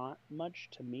it's not much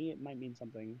to me, it might mean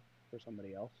something for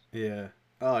somebody else. Yeah.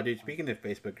 Oh, dude. Speaking of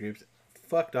Facebook groups,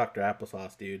 fuck Dr.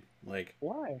 Applesauce, dude. Like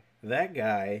Why? that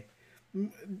guy.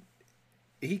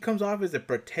 He comes off as a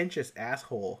pretentious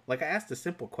asshole. Like I asked a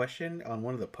simple question on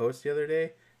one of the posts the other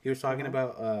day. He was Uh talking huh.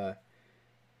 about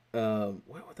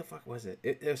what the fuck was it?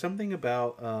 It was something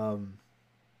about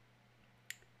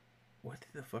what did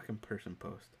the fucking person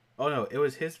post? Oh no, it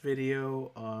was his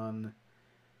video on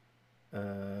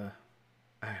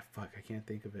fuck, I can't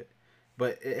think of it.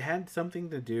 But it had something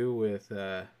to do with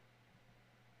I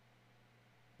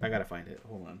gotta find it.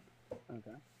 Hold on.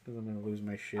 Okay. Because I'm gonna lose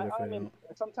my shit I, if I I mean,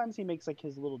 don't. sometimes he makes like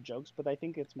his little jokes, but I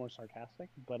think it's more sarcastic.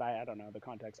 But I don't know the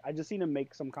context. I just seen him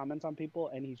make some comments on people,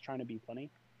 and he's trying to be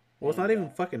funny. Well, it's not And even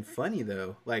fucking funny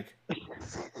though. Like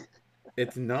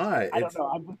it's not. I don't It's know.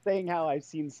 I'm just saying how I've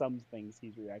seen some things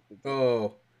he's reacted to.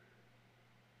 oh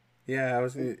yeah. I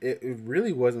was. It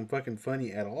really wasn't fucking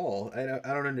funny at all. I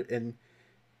don't under and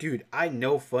dude, I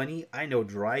know funny. I know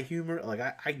dry humor. Like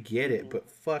I get it, Hmm.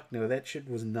 but fuck no, that shit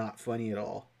was not funny at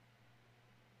all.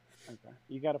 Okay,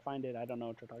 you got to find it. I don't know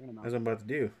what you're talking about. As I'm about to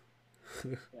do.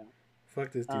 Yeah.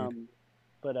 Fuck this dude. Um,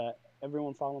 but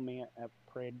everyone follow me at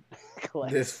Parade This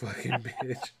Collects. fucking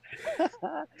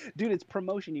bitch. Dude, it's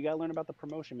promotion. You gotta learn about the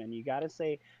promotion, man. You gotta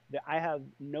say that I have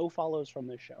no follows from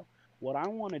this show. What I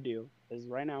want to do is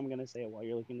right now I'm gonna say it while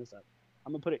you're looking this up.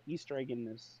 I'm gonna put an Easter egg in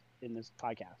this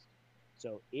podcast.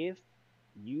 So if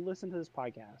you listen to this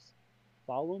podcast,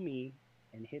 follow me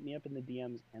and hit me up in the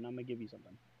DMs, and I'm gonna give you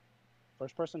something.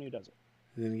 First person who does it,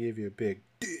 And then give you a big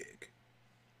dick.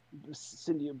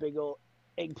 send you a big old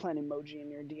eggplant emoji in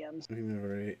your DMs. You know,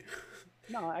 right?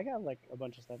 No, I got like a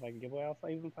bunch of stuff I can give away. I'll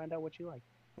even find out what you like.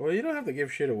 Well, you don't have to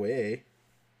give shit away.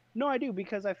 No, I do,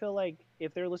 because I feel like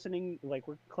if they're listening, like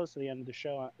we're close to the end of the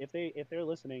show. If they're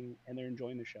listening and they're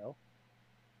enjoying the show,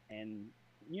 and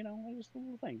just a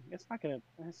little thing. It's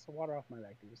water off my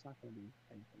back, dude. It's not gonna be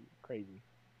anything crazy.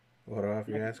 Water off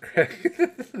I'm your ass crack.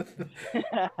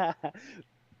 not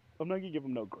I'm not gonna give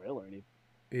them no grill or anything.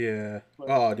 Yeah. But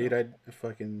Oh, dude, I'd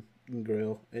fucking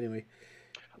grill. Anyway.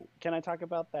 can I talk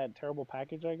about that terrible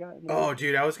package I got in the mail? Oh,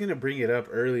 dude, I was gonna bring it up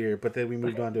earlier, but then we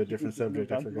moved on to a We different just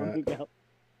subject. moved I on to forgot. something else.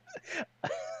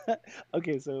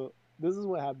 Okay, so this is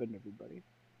what happened, everybody.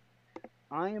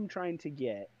 I am trying to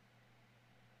get.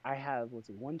 I have, let's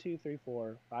see, 1, 2, 3,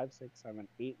 4, 5, 6, 7,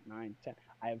 8, 9, 10.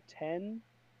 I have 10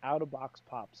 out of box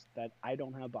pops that I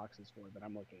don't have boxes for that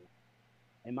I'm looking at.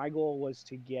 And my goal was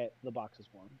to get the boxes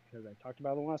for them because I talked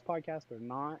about it in the last podcast. They're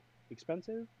not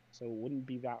expensive, so it wouldn't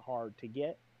be that hard to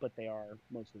get, but they are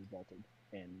mostly vaulted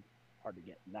and hard to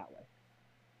get in that way.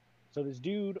 So this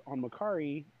dude on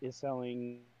Macari is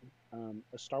selling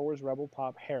a Star Wars Rebel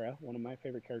Pop Hera, one of my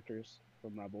favorite characters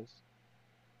from Rebels,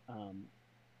 um,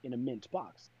 in a mint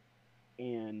box,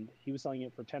 and he was selling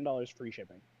it for $10 free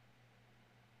shipping.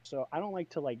 So I don't like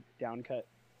to like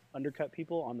undercut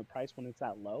people on the price when it's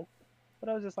that low, but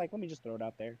I was just like, let me just throw it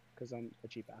out there because I'm a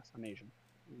cheap ass. I'm Asian.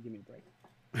 Give me a break.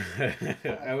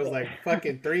 I was like,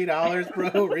 fucking $3,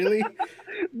 bro. Really?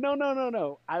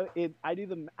 No. I do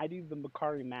the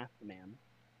Macari math, man.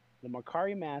 The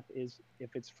Macari math is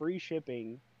if it's free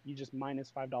shipping, you just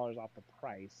minus $5 off the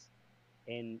price.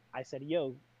 And I said,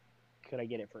 yo, could I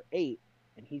get it for 8?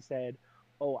 And he said,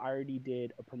 oh, I already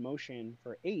did a promotion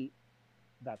for 8.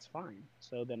 That's fine.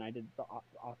 So then I did the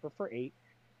offer for 8.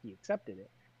 He accepted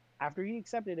it. After he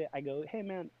accepted it, I go, hey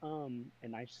man,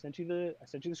 and I sent you the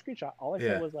screenshot. All I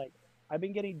said Yeah. was like, I've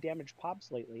been getting damaged pops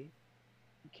lately.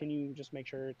 Can you just make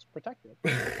sure it's protected?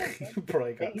 You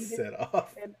probably got set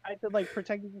off. And I said like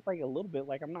protected just like a little bit.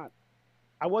 Like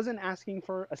I wasn't asking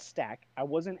for a stack. I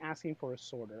wasn't asking for a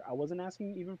sorter. I wasn't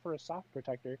asking even for a soft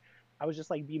protector. I was just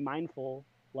like, be mindful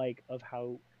like of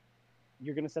how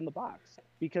you're gonna send the box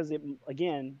because it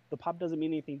again the pop doesn't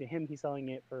mean anything to him. He's selling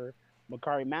it for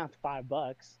Macari math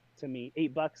 $5 to me,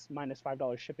 $8 minus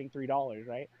 $5 shipping, $3,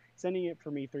 right? Sending it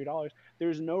for me $3.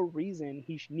 There's no reason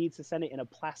he needs to send it in a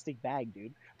plastic bag,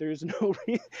 dude. There's no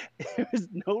there's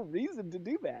no reason to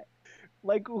do that.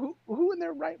 Like who in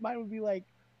their right mind would be like,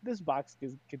 this box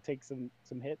could take some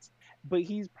hits, but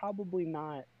he's probably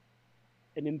not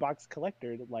an inbox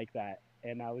collector like that.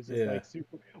 And I was just Yeah. like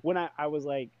super when I was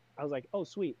like oh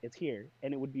sweet, it's here,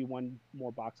 and it would be one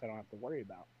more box I don't have to worry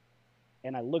about.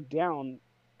 And I looked down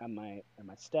at my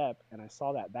step and I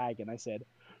saw that bag and I said,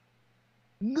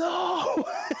 no.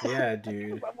 Yeah,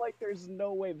 dude. I'm like, there's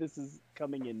no way this is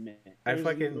coming in mint.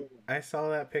 I saw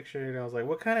that picture and I was like,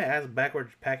 what kind of ass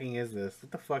backwards packing is this?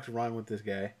 What the fuck's wrong with this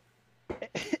guy?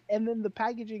 And then the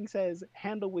packaging says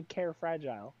handle with care,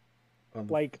 fragile, On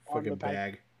the like on fucking the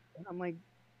bag. And I'm like,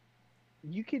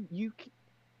 you could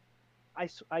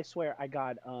I swear I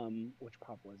got which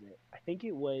pop was it? I think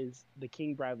it was the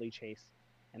King Bradley Chase,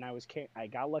 and I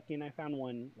got lucky and I found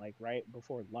one like right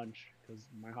before lunch because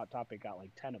my Hot Topic got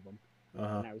like 10 of them,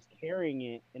 Uh-huh. and I was carrying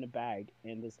it in a bag,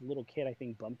 and this little kid I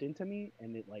think bumped into me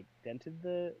and it like dented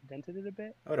it a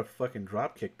bit. I would have fucking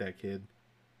drop kicked that kid.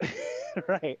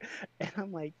 Right, and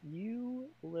I'm like, you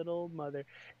little mother.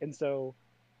 And so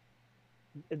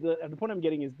the point I'm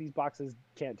getting is these boxes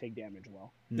can't take damage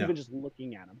well. No. Even just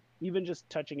looking at them, even just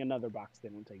touching another box, they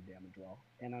don't take damage well.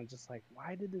 And I was just like,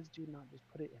 why did this dude not just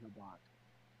put it in a box?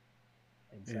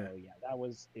 And so yeah, that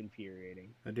was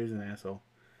infuriating. That dude's an asshole.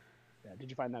 Yeah, did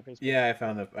you find that Facebook? Yeah, I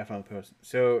found the post.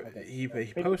 So Okay. he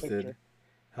Paint posted,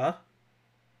 huh?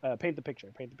 Paint the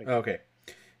picture. Okay.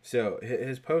 So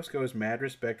his post goes, mad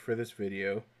respect for this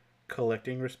video.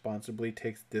 Collecting responsibly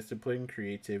takes discipline,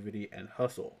 creativity, and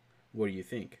hustle. What do you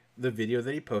think? The video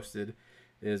that he posted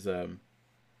is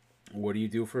what do you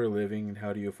do for a living and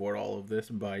how do you afford all of this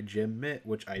by Jim Mitt,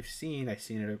 which I've seen. I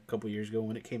seen it a couple years ago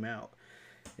when it came out.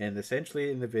 And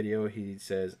essentially in the video he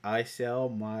says, I sell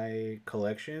my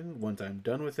collection. Once I'm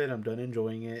done with it, I'm done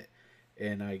enjoying it,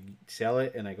 and I sell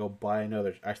it and I go buy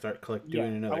another. I start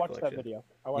doing another collection. I watched that video.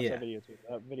 That video too.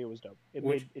 That video was dope.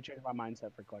 It changed my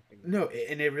mindset for collecting. No,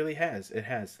 and it really has. It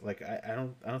has. Like I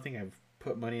don't think I've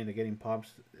put money into getting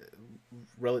pops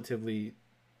relatively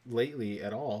lately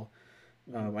at all.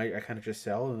 I kind of just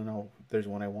sell, and then there's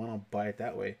one I want, I'll buy it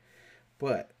that way.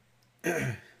 But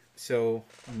so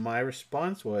my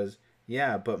response was,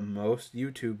 yeah, but most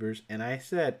YouTubers, and I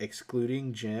said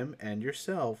excluding Jim and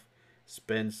yourself,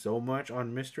 spend so much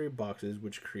on mystery boxes,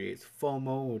 which creates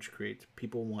FOMO, which creates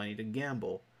people wanting to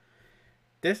gamble.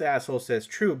 This asshole says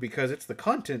true because it's the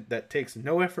content that takes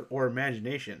no effort or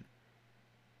imagination.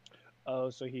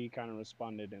 Oh, so he kind of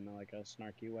responded in like a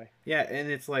snarky way. Yeah, and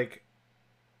it's like,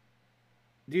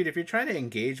 dude, if you're trying to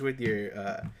engage with your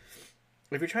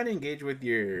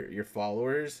your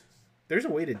followers, there's a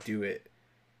way to do it.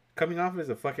 Coming off as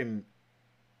a fucking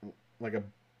like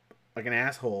an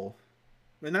asshole,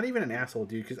 and not even an asshole,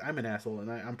 dude, because I'm an asshole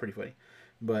and I'm pretty funny,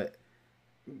 but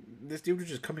this dude was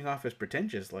just coming off as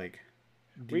pretentious. Like,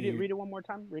 read it one more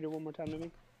time. Read it one more time to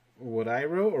me. What I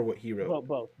wrote or what he wrote?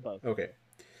 Both. Okay.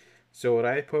 So what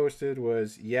I posted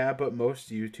was, yeah, but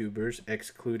most YouTubers,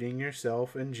 excluding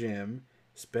yourself and Jim,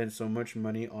 spend so much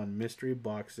money on mystery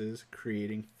boxes,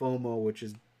 creating FOMO, which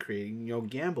is creating,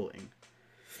 gambling.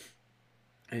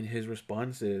 And his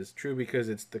response is true because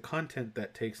it's the content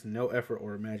that takes no effort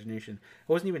or imagination.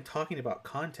 I wasn't even talking about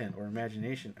content or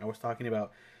imagination. I was talking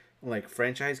about like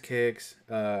franchise kicks,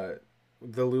 the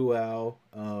Luau,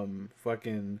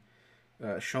 fucking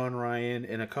Sean Ryan,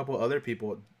 and a couple other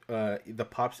people. The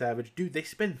Pop Savage, dude, they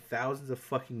spend thousands of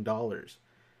fucking dollars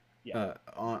Yeah.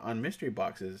 on mystery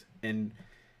boxes, and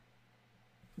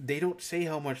they don't say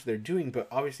how much they're doing, but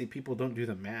obviously people don't do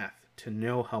the math to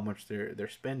know how much they're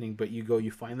spending. But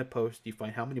you find the post, you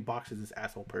find how many boxes this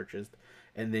asshole purchased,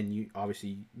 and then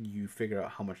you figure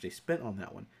out how much they spent on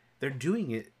that one. They're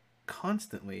doing it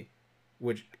constantly,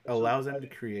 which So, allows them to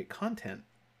create content.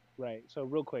 right. So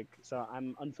real quick, so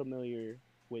I'm unfamiliar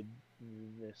with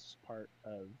this part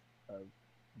of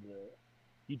the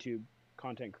YouTube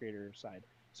content creator side.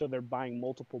 So they're buying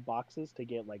multiple boxes to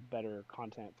get like better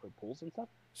content for pools and stuff.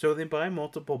 So they buy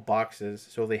multiple boxes,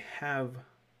 so they have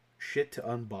shit to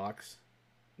unbox,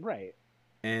 Right.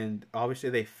 and obviously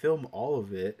they film all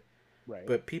of it, Right.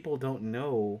 but people don't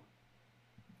know,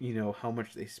 how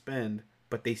much they spend,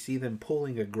 but they see them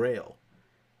pulling a grail,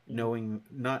 Hmm. knowing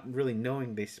not really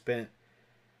knowing they spent,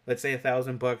 let's say,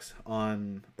 $1,000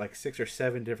 on like 6 or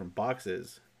 7 different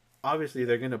boxes. Obviously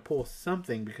they're gonna pull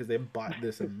something because they bought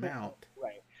this amount.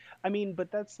 Right. I mean,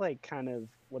 but that's like kind of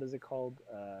what is it called?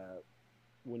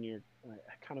 When you're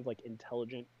kind of like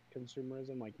intelligent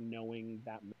consumerism, like knowing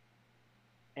that.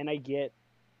 And I get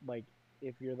like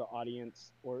if you're the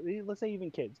audience, or let's say even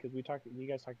kids, because you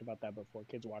guys talked about that before,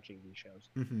 kids watching these shows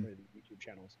Mm-hmm. or these YouTube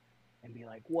channels, and be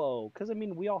like, whoa, because I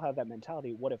mean, we all have that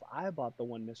mentality. What if I bought the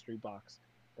one mystery box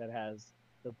that has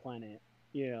the planet,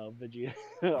 Vegeta,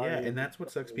 Yeah, Arya, and that's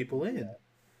what sucks people yeah, in.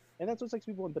 and that's what sucks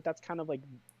people in. But that's kind of like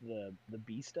the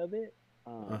beast of it.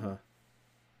 Um, Uh-huh.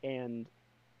 and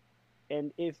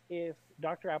if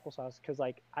Dr. Applesauce, because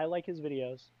like I like his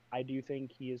videos, I do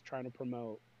think he is trying to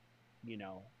promote, you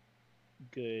know,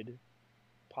 good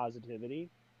positivity.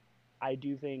 I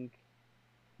do think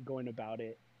going about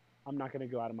it, I'm not going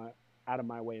to go out of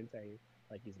my way and say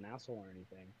like he's an asshole or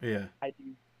anything. Yeah.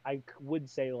 Would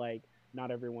say like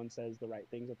not everyone says the right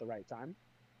things at the right time,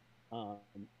 um,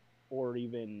 or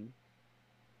even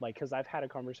like because I've had a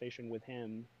conversation with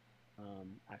him,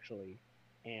 actually,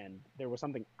 and there was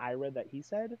something I read that he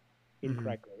said Mm-hmm.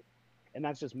 incorrectly, and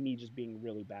that's just me just being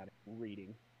really bad at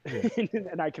reading, Yeah.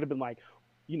 and I could have been like,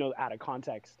 out of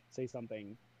context, say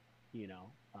something, in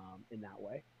that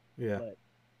way. Yeah. But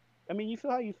I mean, you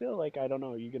feel how you feel. Like I don't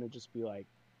know, are you gonna just be like,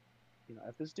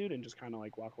 f this dude and just kind of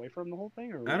like walk away from the whole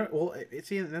thing, or I don't. Well,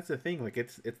 see, that's the thing. Like,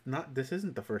 it's not. This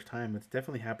isn't the first time. It's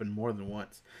definitely happened more than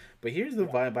once. But here's the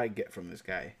yeah, vibe I get from this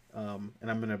guy. And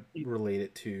I'm gonna relate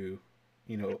it to,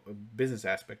 a business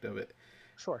aspect of it.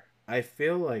 sure, I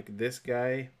feel like this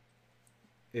guy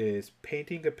is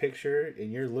painting a picture,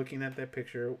 and you're looking at that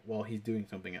picture while he's doing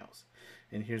something else.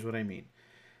 And here's what I mean.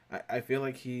 I feel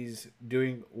like he's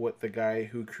doing what the guy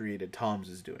who created Tom's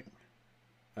is doing.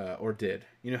 Or did.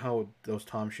 You know how those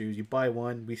Tom shoes, you buy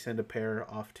one, we send a pair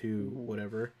off to hmm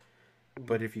whatever. hmm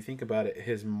But if you think about it,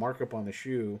 his markup on the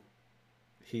shoe,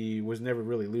 he was never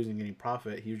really losing any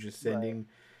profit. He was just right, sending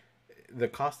the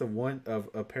cost of one of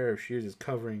a pair of shoes is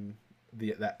covering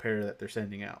that pair that they're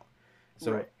sending out.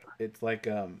 So right. it's like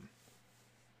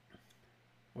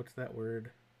what's that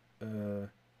word? Uh,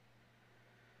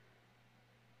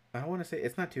 I don't want to say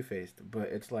it's not two faced, but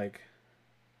it's like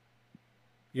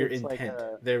your It's like intent.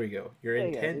 a There we go. Your yeah,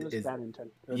 it intent was is bad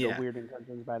intent. The yeah. weird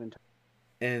intentions, bad intent.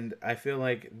 And I feel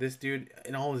like this dude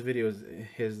in all his videos,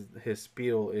 his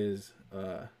spiel is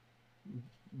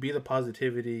be the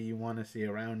positivity you want to see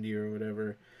around you or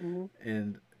whatever, Hmm.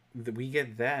 and we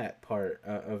get that part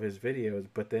of his videos.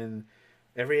 But then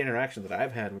every interaction that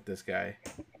I've had with this guy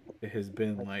has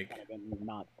been Like like, kind of been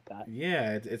not that.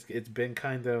 yeah, it's been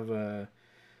kind of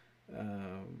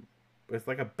um, it's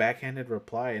like a backhanded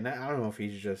reply, and I don't know if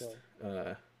he's just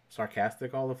So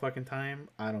sarcastic all the fucking time.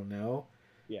 I don't know.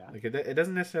 yeah, Like it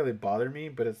doesn't necessarily bother me,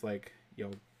 but it's like,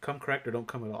 come correct or don't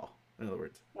come at all. In other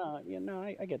words, no, yeah, no,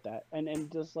 I get that,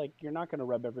 and just like you're not gonna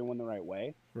rub everyone the right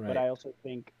way, but right? I also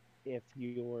think if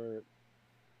you're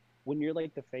when you're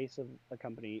like the face of a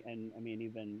company, and I mean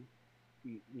even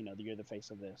you're the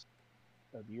face of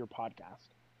your podcast,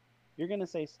 you're gonna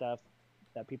say stuff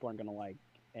that people aren't gonna like,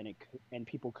 and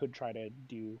people could try to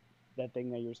do that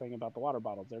thing that you're saying about the water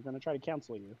bottles. They're gonna try to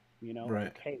cancel you. Right.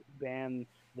 Like hey, ban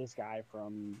this guy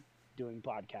from doing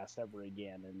podcasts ever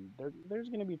again. And there's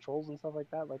gonna be trolls and stuff like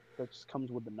that. Like that just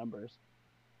comes with the numbers.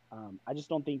 I just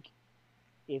don't think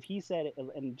if he said it,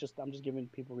 and just I'm just giving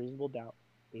people reasonable doubt.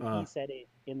 If Uh. he said it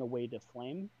in the way to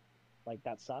flame, like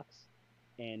that sucks,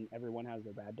 and everyone has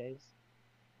their bad days.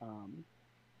 Um,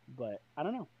 but I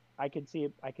don't know. I could see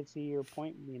it. I could see your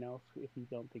point. If you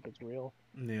don't think it's real,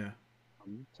 Yeah.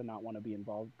 to not want to be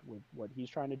involved with what he's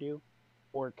trying to do,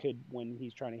 or could when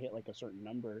he's trying to hit like a certain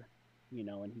number,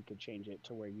 and he could change it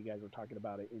to where you guys were talking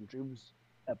about it in Drew's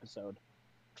episode,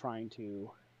 trying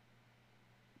to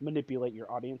manipulate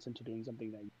your audience into doing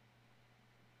something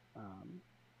that, um,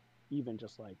 even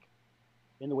just like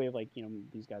in the way of like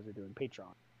these guys are doing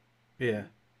Patreon. Yeah.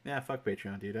 Yeah, fuck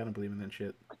Patreon, dude. I don't believe in that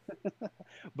shit.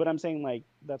 But I'm saying like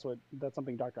that's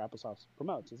something Dr. Applesauce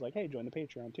promotes. Is like, hey, join the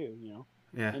Patreon too.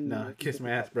 Yeah, And no, he kiss gets my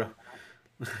his ass, bro.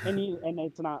 and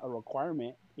it's not a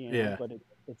requirement, Yeah. but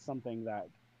it's something that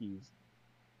he's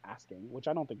asking, which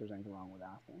I don't think there's anything wrong with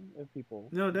asking if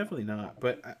people, No, definitely have not. a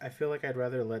But need. I feel like I'd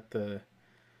rather let the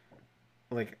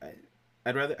like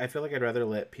I feel like I'd rather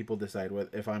let people decide what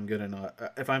if I'm good enough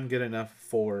if I'm good enough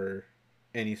for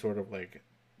any sort of like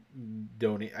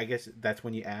donate. I guess that's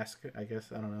when you ask. I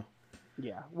guess I don't know.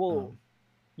 Yeah, well, Um,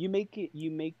 you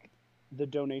make the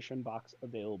donation box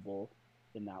available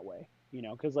in that way,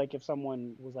 because like if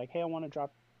someone was like, hey,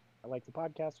 I like the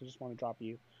podcast, I just want to drop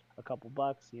you a couple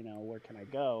bucks, where can I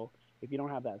go? If you don't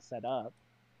have that set up,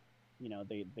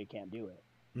 they can't do it.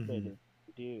 But if hmm you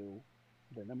do,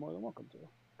 then they're more than welcome to.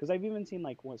 Because I've even seen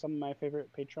like some of my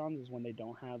favorite patrons is when they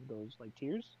don't have those like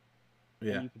tiers, and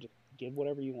Yeah. you could just give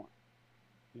whatever you want,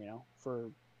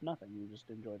 for nothing. You just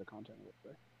enjoy the content a little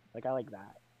bit. Like I like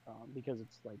that, because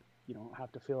it's like you don't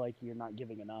have to feel like you're not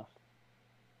giving enough.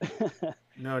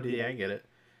 No, you yeah, I know. get it.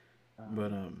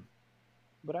 But Um,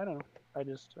 but I don't know. I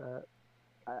just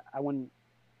I wouldn't.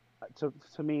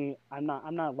 To me, I'm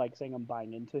not like saying I'm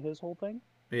buying into his whole thing.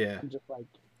 yeah. I'm just like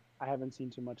I haven't seen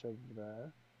too much of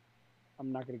the.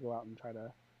 I'm not gonna go out and try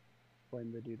to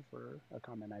blame the dude for a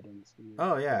comment I didn't see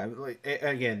Oh or yeah. Like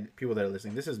again, people that are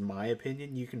listening, this is my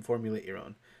opinion. You can formulate your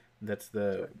own. That's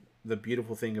sure. the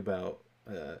beautiful thing about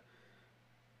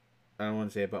I don't want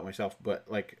to say about myself, but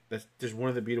like that's just one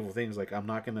of the beautiful things. Like I'm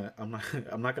not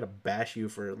I'm not gonna bash you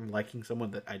for liking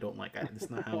someone that I don't like. That's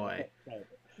Right.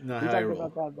 not We how I talked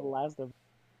roll. about that the last of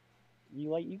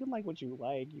you can like what you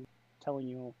like. You telling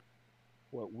you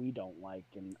what we don't like,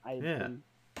 and Yeah,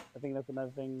 I think that's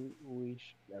another thing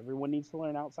everyone needs to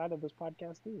learn outside of this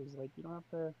podcast too. Is like you don't have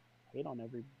to hate on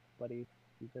everybody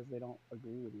because they don't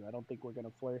agree with you. I don't think we're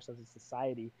gonna flourish as a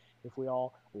society if we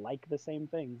all like the same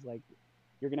things. Like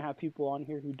you're gonna have people on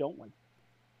here who don't like,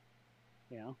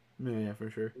 yeah, yeah, for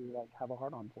sure. who like have a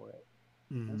hard on for it.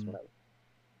 That's hmm what I.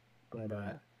 But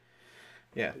But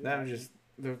yeah, yeah, that was I mean, just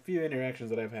the few interactions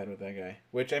that I've had with that guy.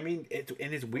 Which I mean,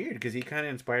 it's weird because he kind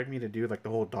of inspired me to do like the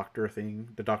whole doctor thing,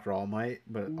 the Doctor All Might,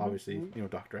 but hmm obviously hmm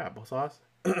Doctor Applesauce.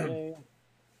 yeah, yeah,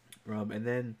 And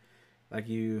then like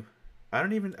I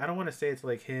don't want to say it's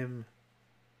like him.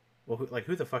 Well,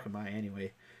 who the fuck am I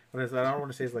anyway? But I don't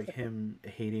want to say it's like him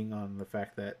hating on the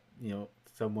fact that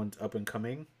someone's up and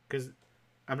coming because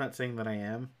I'm not saying that I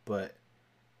am, but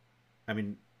I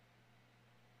mean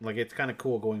like it's kind of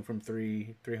cool going from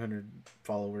 300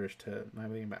 followers to I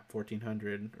think about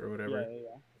 1,400 or yeah, whatever. yeah,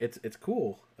 yeah. It's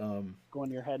cool. It's going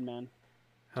to your head, man.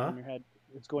 It's Huh? going to your head.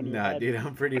 It's going to your Nah, head. dude,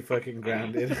 I'm pretty fucking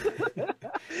grounded.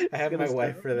 I It's have gonna my start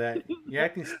wife for that. You're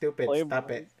acting stupid. playing Stop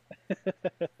boys. it.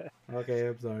 Okay,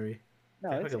 I'm sorry.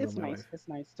 No, I it's fucking love it's my nice. wife. It's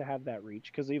nice to have that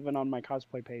reach because even on my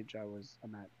cosplay page,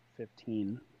 I'm at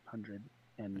 1,500,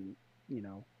 and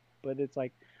but it's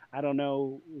like I don't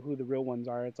know who the real ones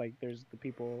are. It's like there's the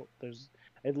people.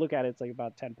 I look at it, it's like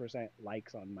about 10%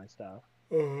 likes on my stuff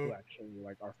Uh-huh. who actually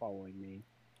like are following me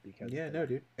because Yeah, no, they're.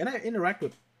 dude. And I interact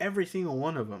with every single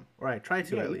one of them, or I try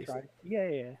to Yeah, at you least. try. Yeah,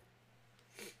 yeah, yeah.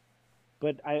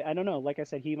 But I don't know. Like I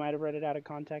said, he might have read it out of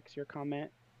context, your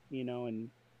comment, and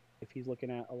if he's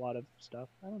looking at a lot of stuff,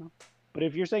 I don't know. But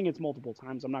if you're saying it's multiple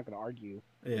times, I'm not going to argue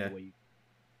with the Yeah. way you.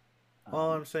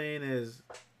 All Um, I'm saying is,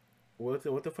 what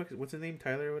the fuck? What's his name?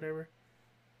 Tyler or whatever.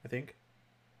 I think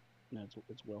no,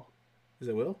 it's Will. is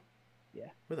it Will? Yeah,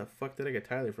 Where the fuck did I get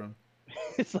Tyler from?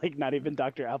 it's like not even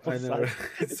Dr. I know, Applesauce.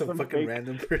 it's It's some some fucking fake,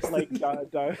 random like person.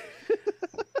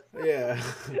 Yeah,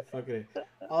 fucking.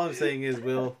 All I'm saying is,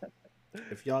 Will,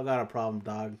 if y'all got a problem,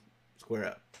 dog, square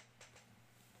up.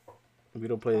 We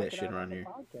don't play that talk it shit out on around the here.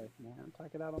 podcast, man.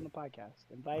 Talk it out on the podcast.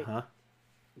 Uh Invite, huh.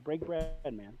 break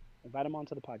bread, man. Invite him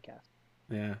onto the podcast.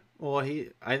 Yeah. Well,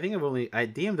 I think I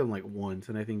DM'd him like once,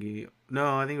 and I think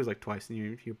no, I think it was like twice,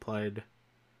 and he applied,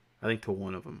 I think to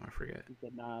one of them. I forget. He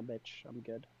said, "Nah, bitch, I'm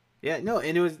good." Yeah, no,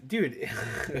 and it was, dude.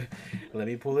 Let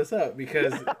me pull this up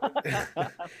because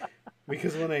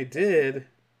because when I did,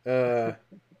 uh,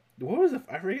 what was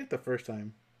I forget the first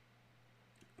time.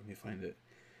 Let me find it.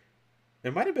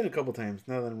 It might have been a couple times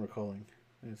now that I'm recalling.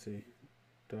 Let's see,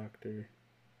 Doctor.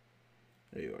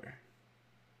 There you are.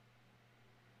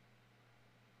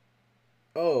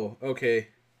 Oh, okay.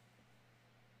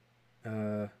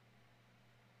 Uh,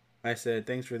 I said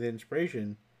thanks for the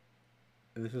inspiration,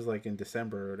 and this was like in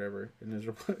December or whatever. And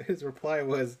his reply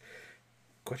was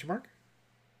question mark,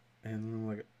 and I'm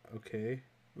like, okay,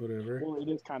 whatever. Well, it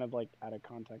is kind of like out of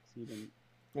context. You didn't.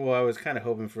 Well, I was kind of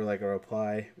hoping for like a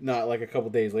reply, not like a couple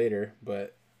days later,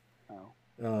 but Oh.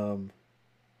 um,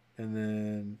 and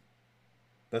then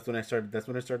that's when I started. That's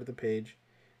when I started the page,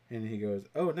 and he goes,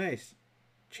 "Oh, nice,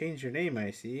 change your name,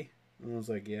 I see." And I was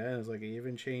like, "Yeah." And I was like, "I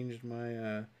even changed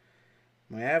my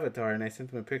avatar," and I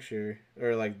sent him a picture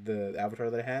or like the avatar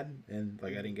that I had, and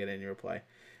like I didn't get any reply.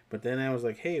 But then I was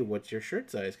like, "Hey, what's your shirt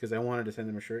size?" Because I wanted to send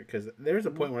him a shirt. Because there was a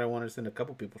Mm-hmm. point where I wanted to send a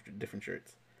couple people different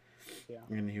shirts, Yeah.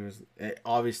 and he was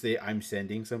obviously I'm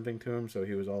sending something to him, so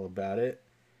he was all about it.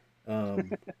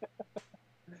 Um,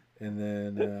 and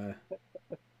then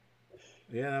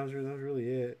yeah, that was really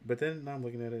it. But then now I'm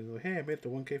looking at it, like, "Hey, I made it to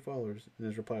 1K followers," and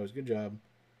his reply was, "Good job."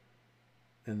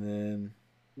 And then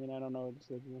I mean, I don't know. It's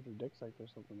like you went for dick psych or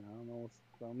something. I don't know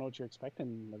what you're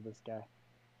expecting of this guy.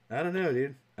 I don't know,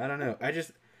 dude. I don't know.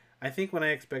 I think when I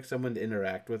expect someone to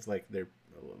interact with like their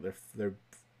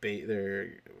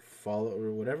follow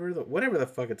or whatever the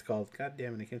fuck it's called. God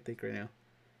damn it, I can't think right now.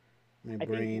 My I think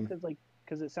brain.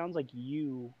 because it sounds like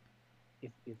you,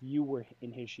 if you were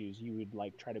in his shoes, you would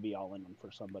like try to be all in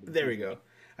for somebody There we who's go. like,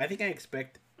 I think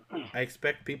I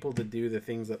expect people to do the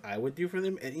things that I would do for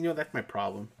them, and that's my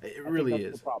problem. It I think really that's the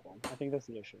is. problem. I think that's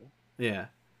the issue. Yeah.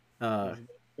 Uh, Is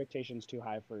the expectations too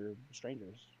high for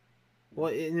strangers? You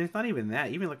well, know? and it's not even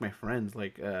that. Even like my friends,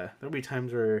 like there'll be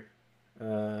times where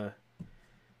uh,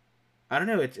 I don't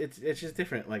know. It's just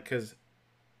different. Like because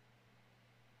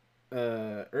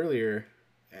earlier,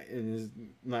 and it's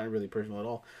not really personal at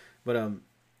all, but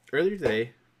earlier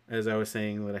today, as I was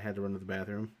saying that I had to run to the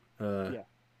bathroom, Yeah.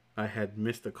 I had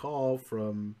missed a call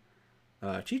from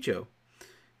Chicho,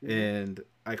 Hmm. and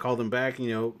I called him back.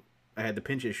 I had to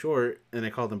pinch it short, and I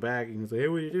called him back, and he was like, "Hey,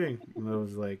 what are you doing?" And I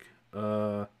was like,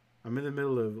 I'm in the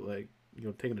middle of like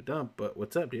taking a dump, but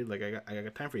what's up, dude? Like I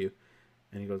got time for you."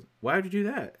 And he goes, "Why would you do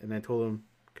that?" And I told him,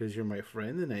 "Because you're my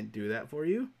friend, and I do that for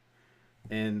you."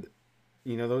 And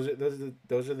those are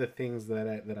the things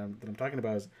that I'm talking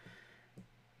about. Is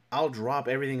I'll drop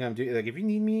everything I'm doing. Like if you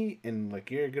need me and like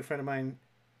you're a good friend of mine,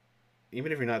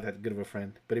 even if you're not that good of a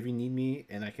friend, but if you need me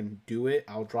and I can do it,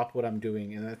 I'll drop what I'm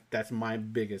doing, and that's my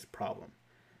biggest problem.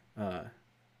 Uh,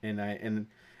 and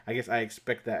I guess I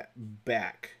expect that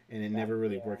back, and it Back. never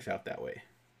really Yeah. works out that way.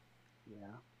 Yeah.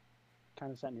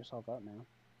 Kind of setting yourself up now.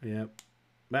 Yep,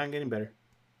 but I'm getting Yeah. better.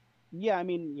 Yeah. I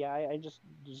mean, yeah. I just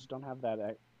don't have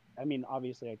that. I mean,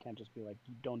 obviously, I can't just be like,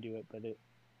 don't do it, but it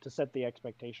to set the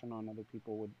expectation on other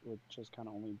people would just kind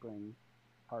of only bring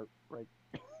heartbreak.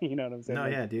 You know what I'm saying? No,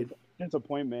 Like yeah, dude.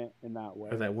 disappointment in that Or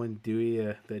way. that one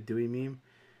that Dewey meme.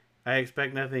 I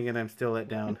expect nothing, and I'm still let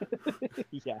down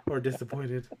Yeah. or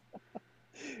disappointed.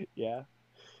 Yeah.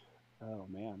 Oh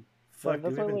man. Fuck, dude.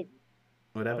 That's We've why I been. like.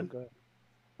 What Oh, happened? go ahead.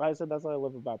 I said that's what I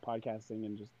love about podcasting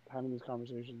and just having these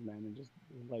conversations, man, and just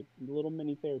like little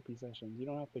mini therapy sessions. You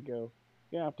don't have to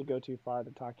go too far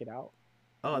to talk it out.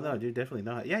 Oh You no, know? dude, definitely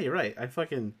not. Yeah, you're right. I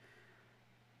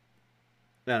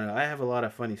don't know. I have a lot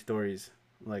of funny stories,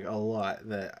 like a lot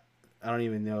that I don't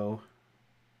even know.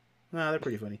 No, they're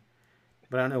pretty funny,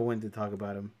 but I don't know when to talk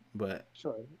about them. But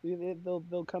Sure.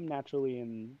 They'll come naturally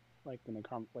in like in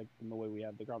the way we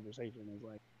have the conversation is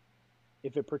like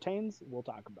if it pertains, we'll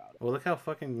talk about it. well, look how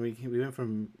fucking we went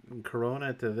from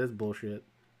Corona to this bullshit.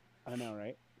 I know,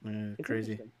 right? It's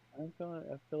Crazy. interesting. I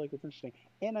feel like it's interesting,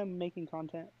 and I'm making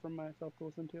content for myself to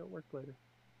listen to at work later.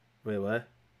 Wait, what?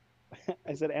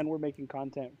 I said, and we're making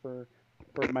content for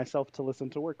myself to listen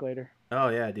to work later. Oh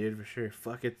yeah, dude, for sure.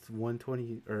 Fuck, it's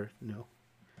 1:20 or no.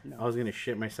 I No. was gonna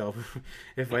shit myself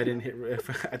if I didn't hit. If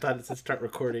I thought it said start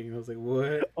recording, and I was like,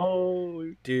 "What, Oh,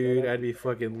 no, dude? that's I'd be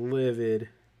fucking livid."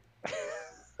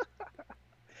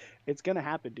 it's gonna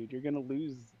happen, dude. You're gonna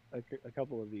lose a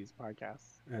couple of these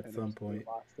podcasts, At and they're some just gonna be point.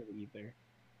 lost to the ether.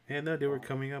 And no, dude, we're Oh,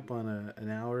 coming up on an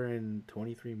hour and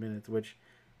 23 minutes, which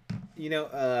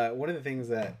one of the things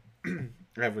that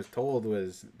I was told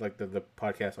was like the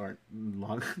podcasts aren't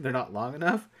long. They're not long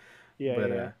enough, yeah, but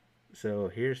yeah, yeah. so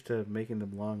here's to making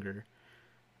them longer.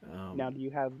 Now, Um, do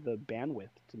you have the bandwidth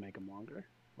to make them longer?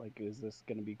 Like, is this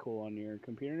gonna be cool on your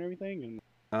computer and everything?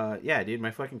 And yeah, dude,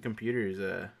 my fucking computer is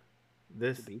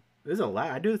this to be this is a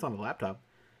I do this on a laptop.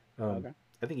 Um, okay.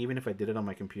 I think even if I did it on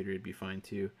my computer, it'd be fine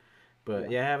too.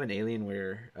 But Yeah. yeah, I have an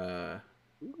Alienware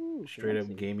Ooh, straight up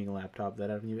fancy. gaming laptop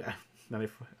that I don't even I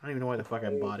don't even know why To the fuck I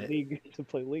play bought it. league to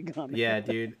play league on it. Yeah,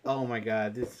 dude. Oh my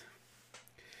god, this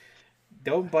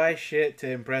Don't buy shit to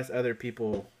impress other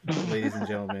people, ladies and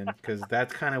gentlemen, because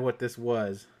that's kind of what this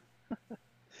was.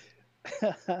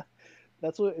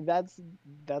 That's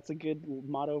a good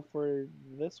motto for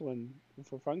this one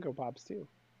for Funko Pops too.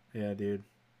 Yeah, dude.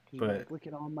 Because you're But like, look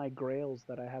at all my grails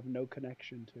that I have no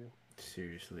connection to,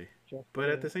 seriously. just But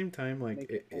at to the same time, like make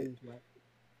the ends wet.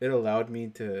 it allowed me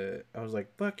to. I was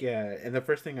like, fuck yeah! And the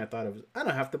first thing I thought of was, I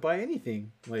don't have to buy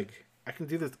anything. Like I can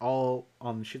do this all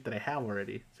on shit that I have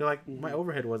already. So like my Hmm.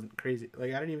 overhead wasn't crazy.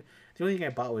 Like I didn't even. The only thing I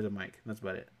bought was a mic. That's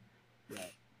about it.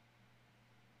 Right.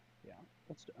 Yeah.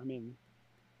 I mean,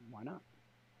 why not?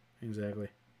 Exactly.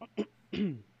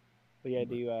 But yeah,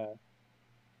 do But,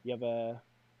 you have a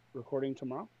recording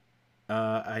tomorrow?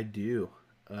 I do.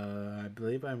 I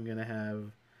believe I'm gonna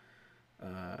have.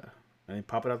 I think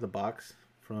pop it out the box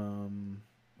from.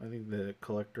 I think the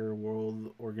Collector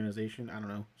World Organization. I don't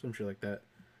know, some shit like that.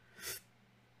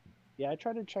 Yeah, I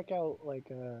try to check out like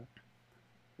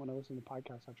when I listen to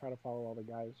podcasts, I try to follow all the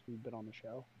guys who've been on the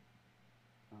show.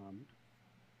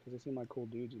 Because they seem like cool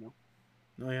dudes, you know.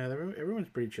 No, yeah, everyone's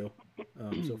pretty chill,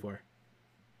 so far.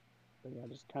 But yeah,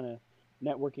 just kind of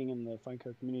networking in the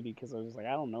Funko community because I was like,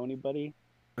 I don't know anybody.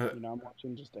 Uh, You know, I'm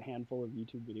watching just a handful of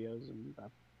YouTube videos, and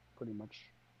that's pretty much,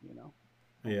 you know,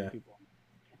 only yeah, people.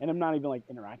 And I'm not even like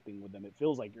interacting with them. It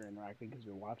feels like you're interacting because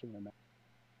you're watching them.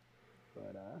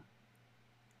 But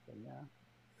yeah,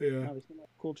 yeah. no, they seem like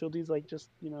cool chill dudes, like just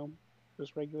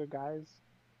just regular guys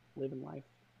living life.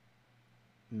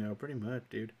 No, pretty much,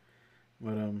 dude.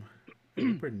 But I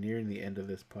think we're nearing the end of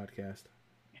this podcast.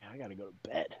 Yeah, I gotta go to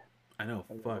bed. I know,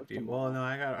 I gotta fuck, work dude. Well,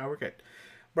 tomorrow. no, I work at,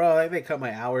 bro. Like they cut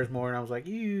my hours more, and I was like,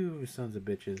 you sons of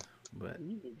bitches. But You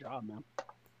need a new job, man.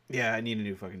 yeah, I need a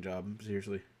new fucking job.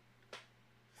 Seriously,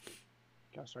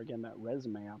 Gotta start getting that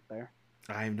resume out there.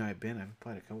 I have not been. I've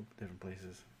applied a couple different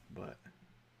places, but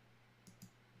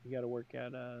You gotta work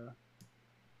at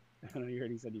I know you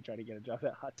already said you tried to get a job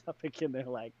at Hot Topic, and they're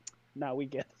like, "Nah, we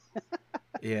get."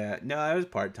 yeah, no, I was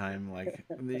part time. Like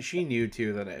she knew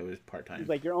too that it was part He's time.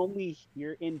 like,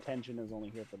 your intention is only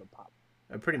here for the pop.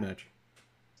 Pretty much.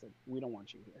 It's like we don't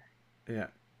want you here. Yeah,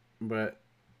 but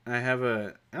I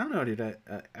don't know, dude.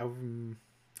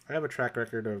 I have a track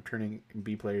record of turning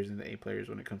B players into A players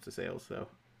when it comes to sales, so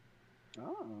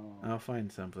Oh, I'll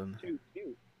find something. toot,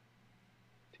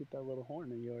 toot that little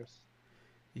horn of yours.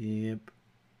 Yep.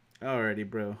 Alrighty,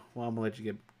 bro. Well, I'm gonna let you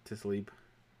get to sleep.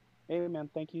 Hey, man,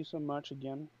 thank you so much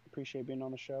again. Appreciate being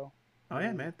on the show. Oh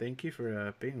yeah, man. Thank you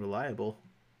for being reliable.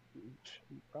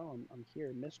 Bro, I'm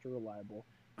here, Mr. Reliable.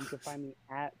 You can find me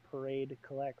at Parade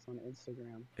Collects on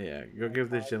Instagram. Yeah, go give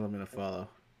this gentleman a follow.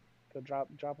 Go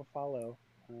drop a follow.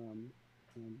 Um,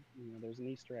 and there's an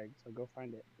Easter egg, so go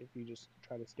find it. If you just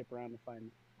try to skip around to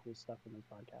find cool stuff in this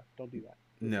podcast, don't do that.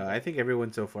 This No, is I it. think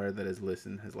everyone so far that has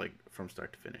listened has like from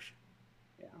start to finish.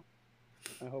 Yeah.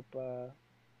 I hope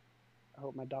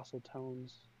my docile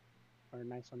tones are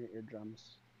nice on your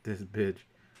eardrums. This bitch.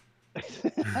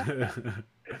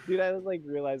 Dude, I was like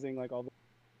realizing like all the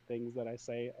things that I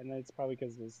say, and it's probably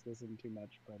because I was listening too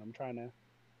much. But I'm trying to,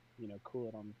 cool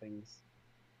it on the things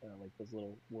like those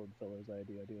little word fillers I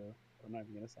do. But I'm not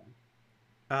even gonna say 'em.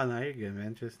 Oh no, you're good,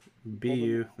 man. Just be Hold them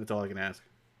you. now, That's all I can ask.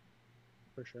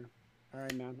 for sure. All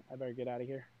right, man. I better get out of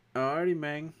here. Alrighty,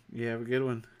 man. You have a good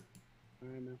one. All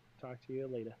right, man. Talk to you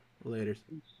later. Later.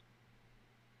 Peace.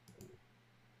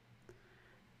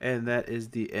 And that is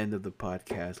the end of the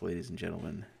podcast, ladies and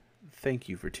gentlemen. Thank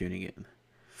you for tuning in.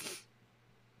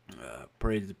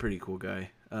 Parade's a pretty cool guy.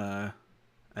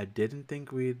 I didn't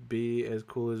think we'd be as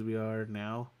cool as we are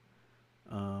now.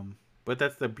 But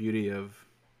that's the beauty of,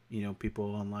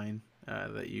 people online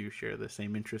that you share the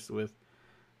same interests with.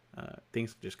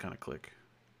 Things just kind of click.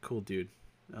 Cool dude.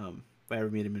 If I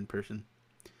ever meet him in person,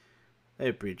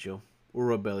 they're pretty chill. We'll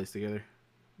rub bellies together.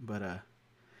 But,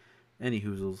 any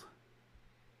hoozles.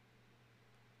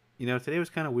 Today was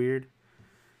kind of weird.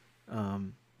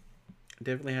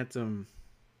 Definitely had some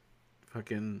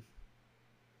fucking.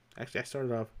 Actually,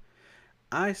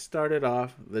 I started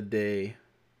off the day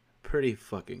pretty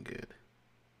fucking good.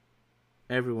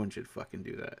 Everyone should fucking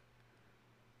do that.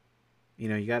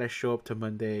 You gotta show up to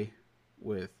Monday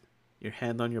with your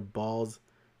hand on your balls,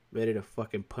 ready to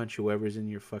fucking punch whoever's in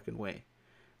your fucking way.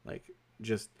 Like,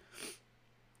 just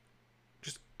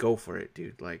go for it,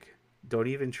 dude. Like, don't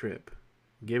even trip.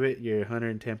 Give it your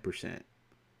 110%.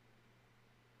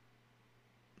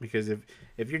 Because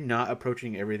if you're not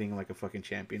approaching everything like a fucking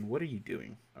champion, what are you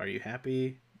doing? Are you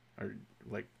happy? Or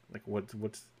like what's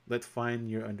let's find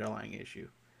your underlying issue.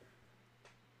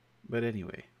 But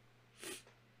anyway,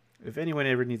 if anyone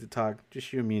ever needs to talk, just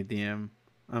shoot me a DM.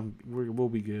 We'll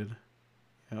be good.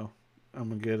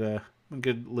 I'm a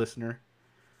good listener.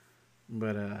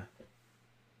 But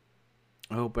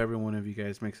I hope every one of you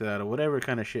guys makes it out of whatever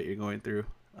kind of shit you're going through.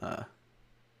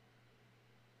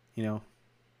 You know,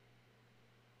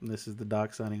 this is the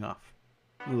dog signing off.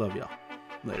 We love y'all.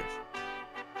 Later.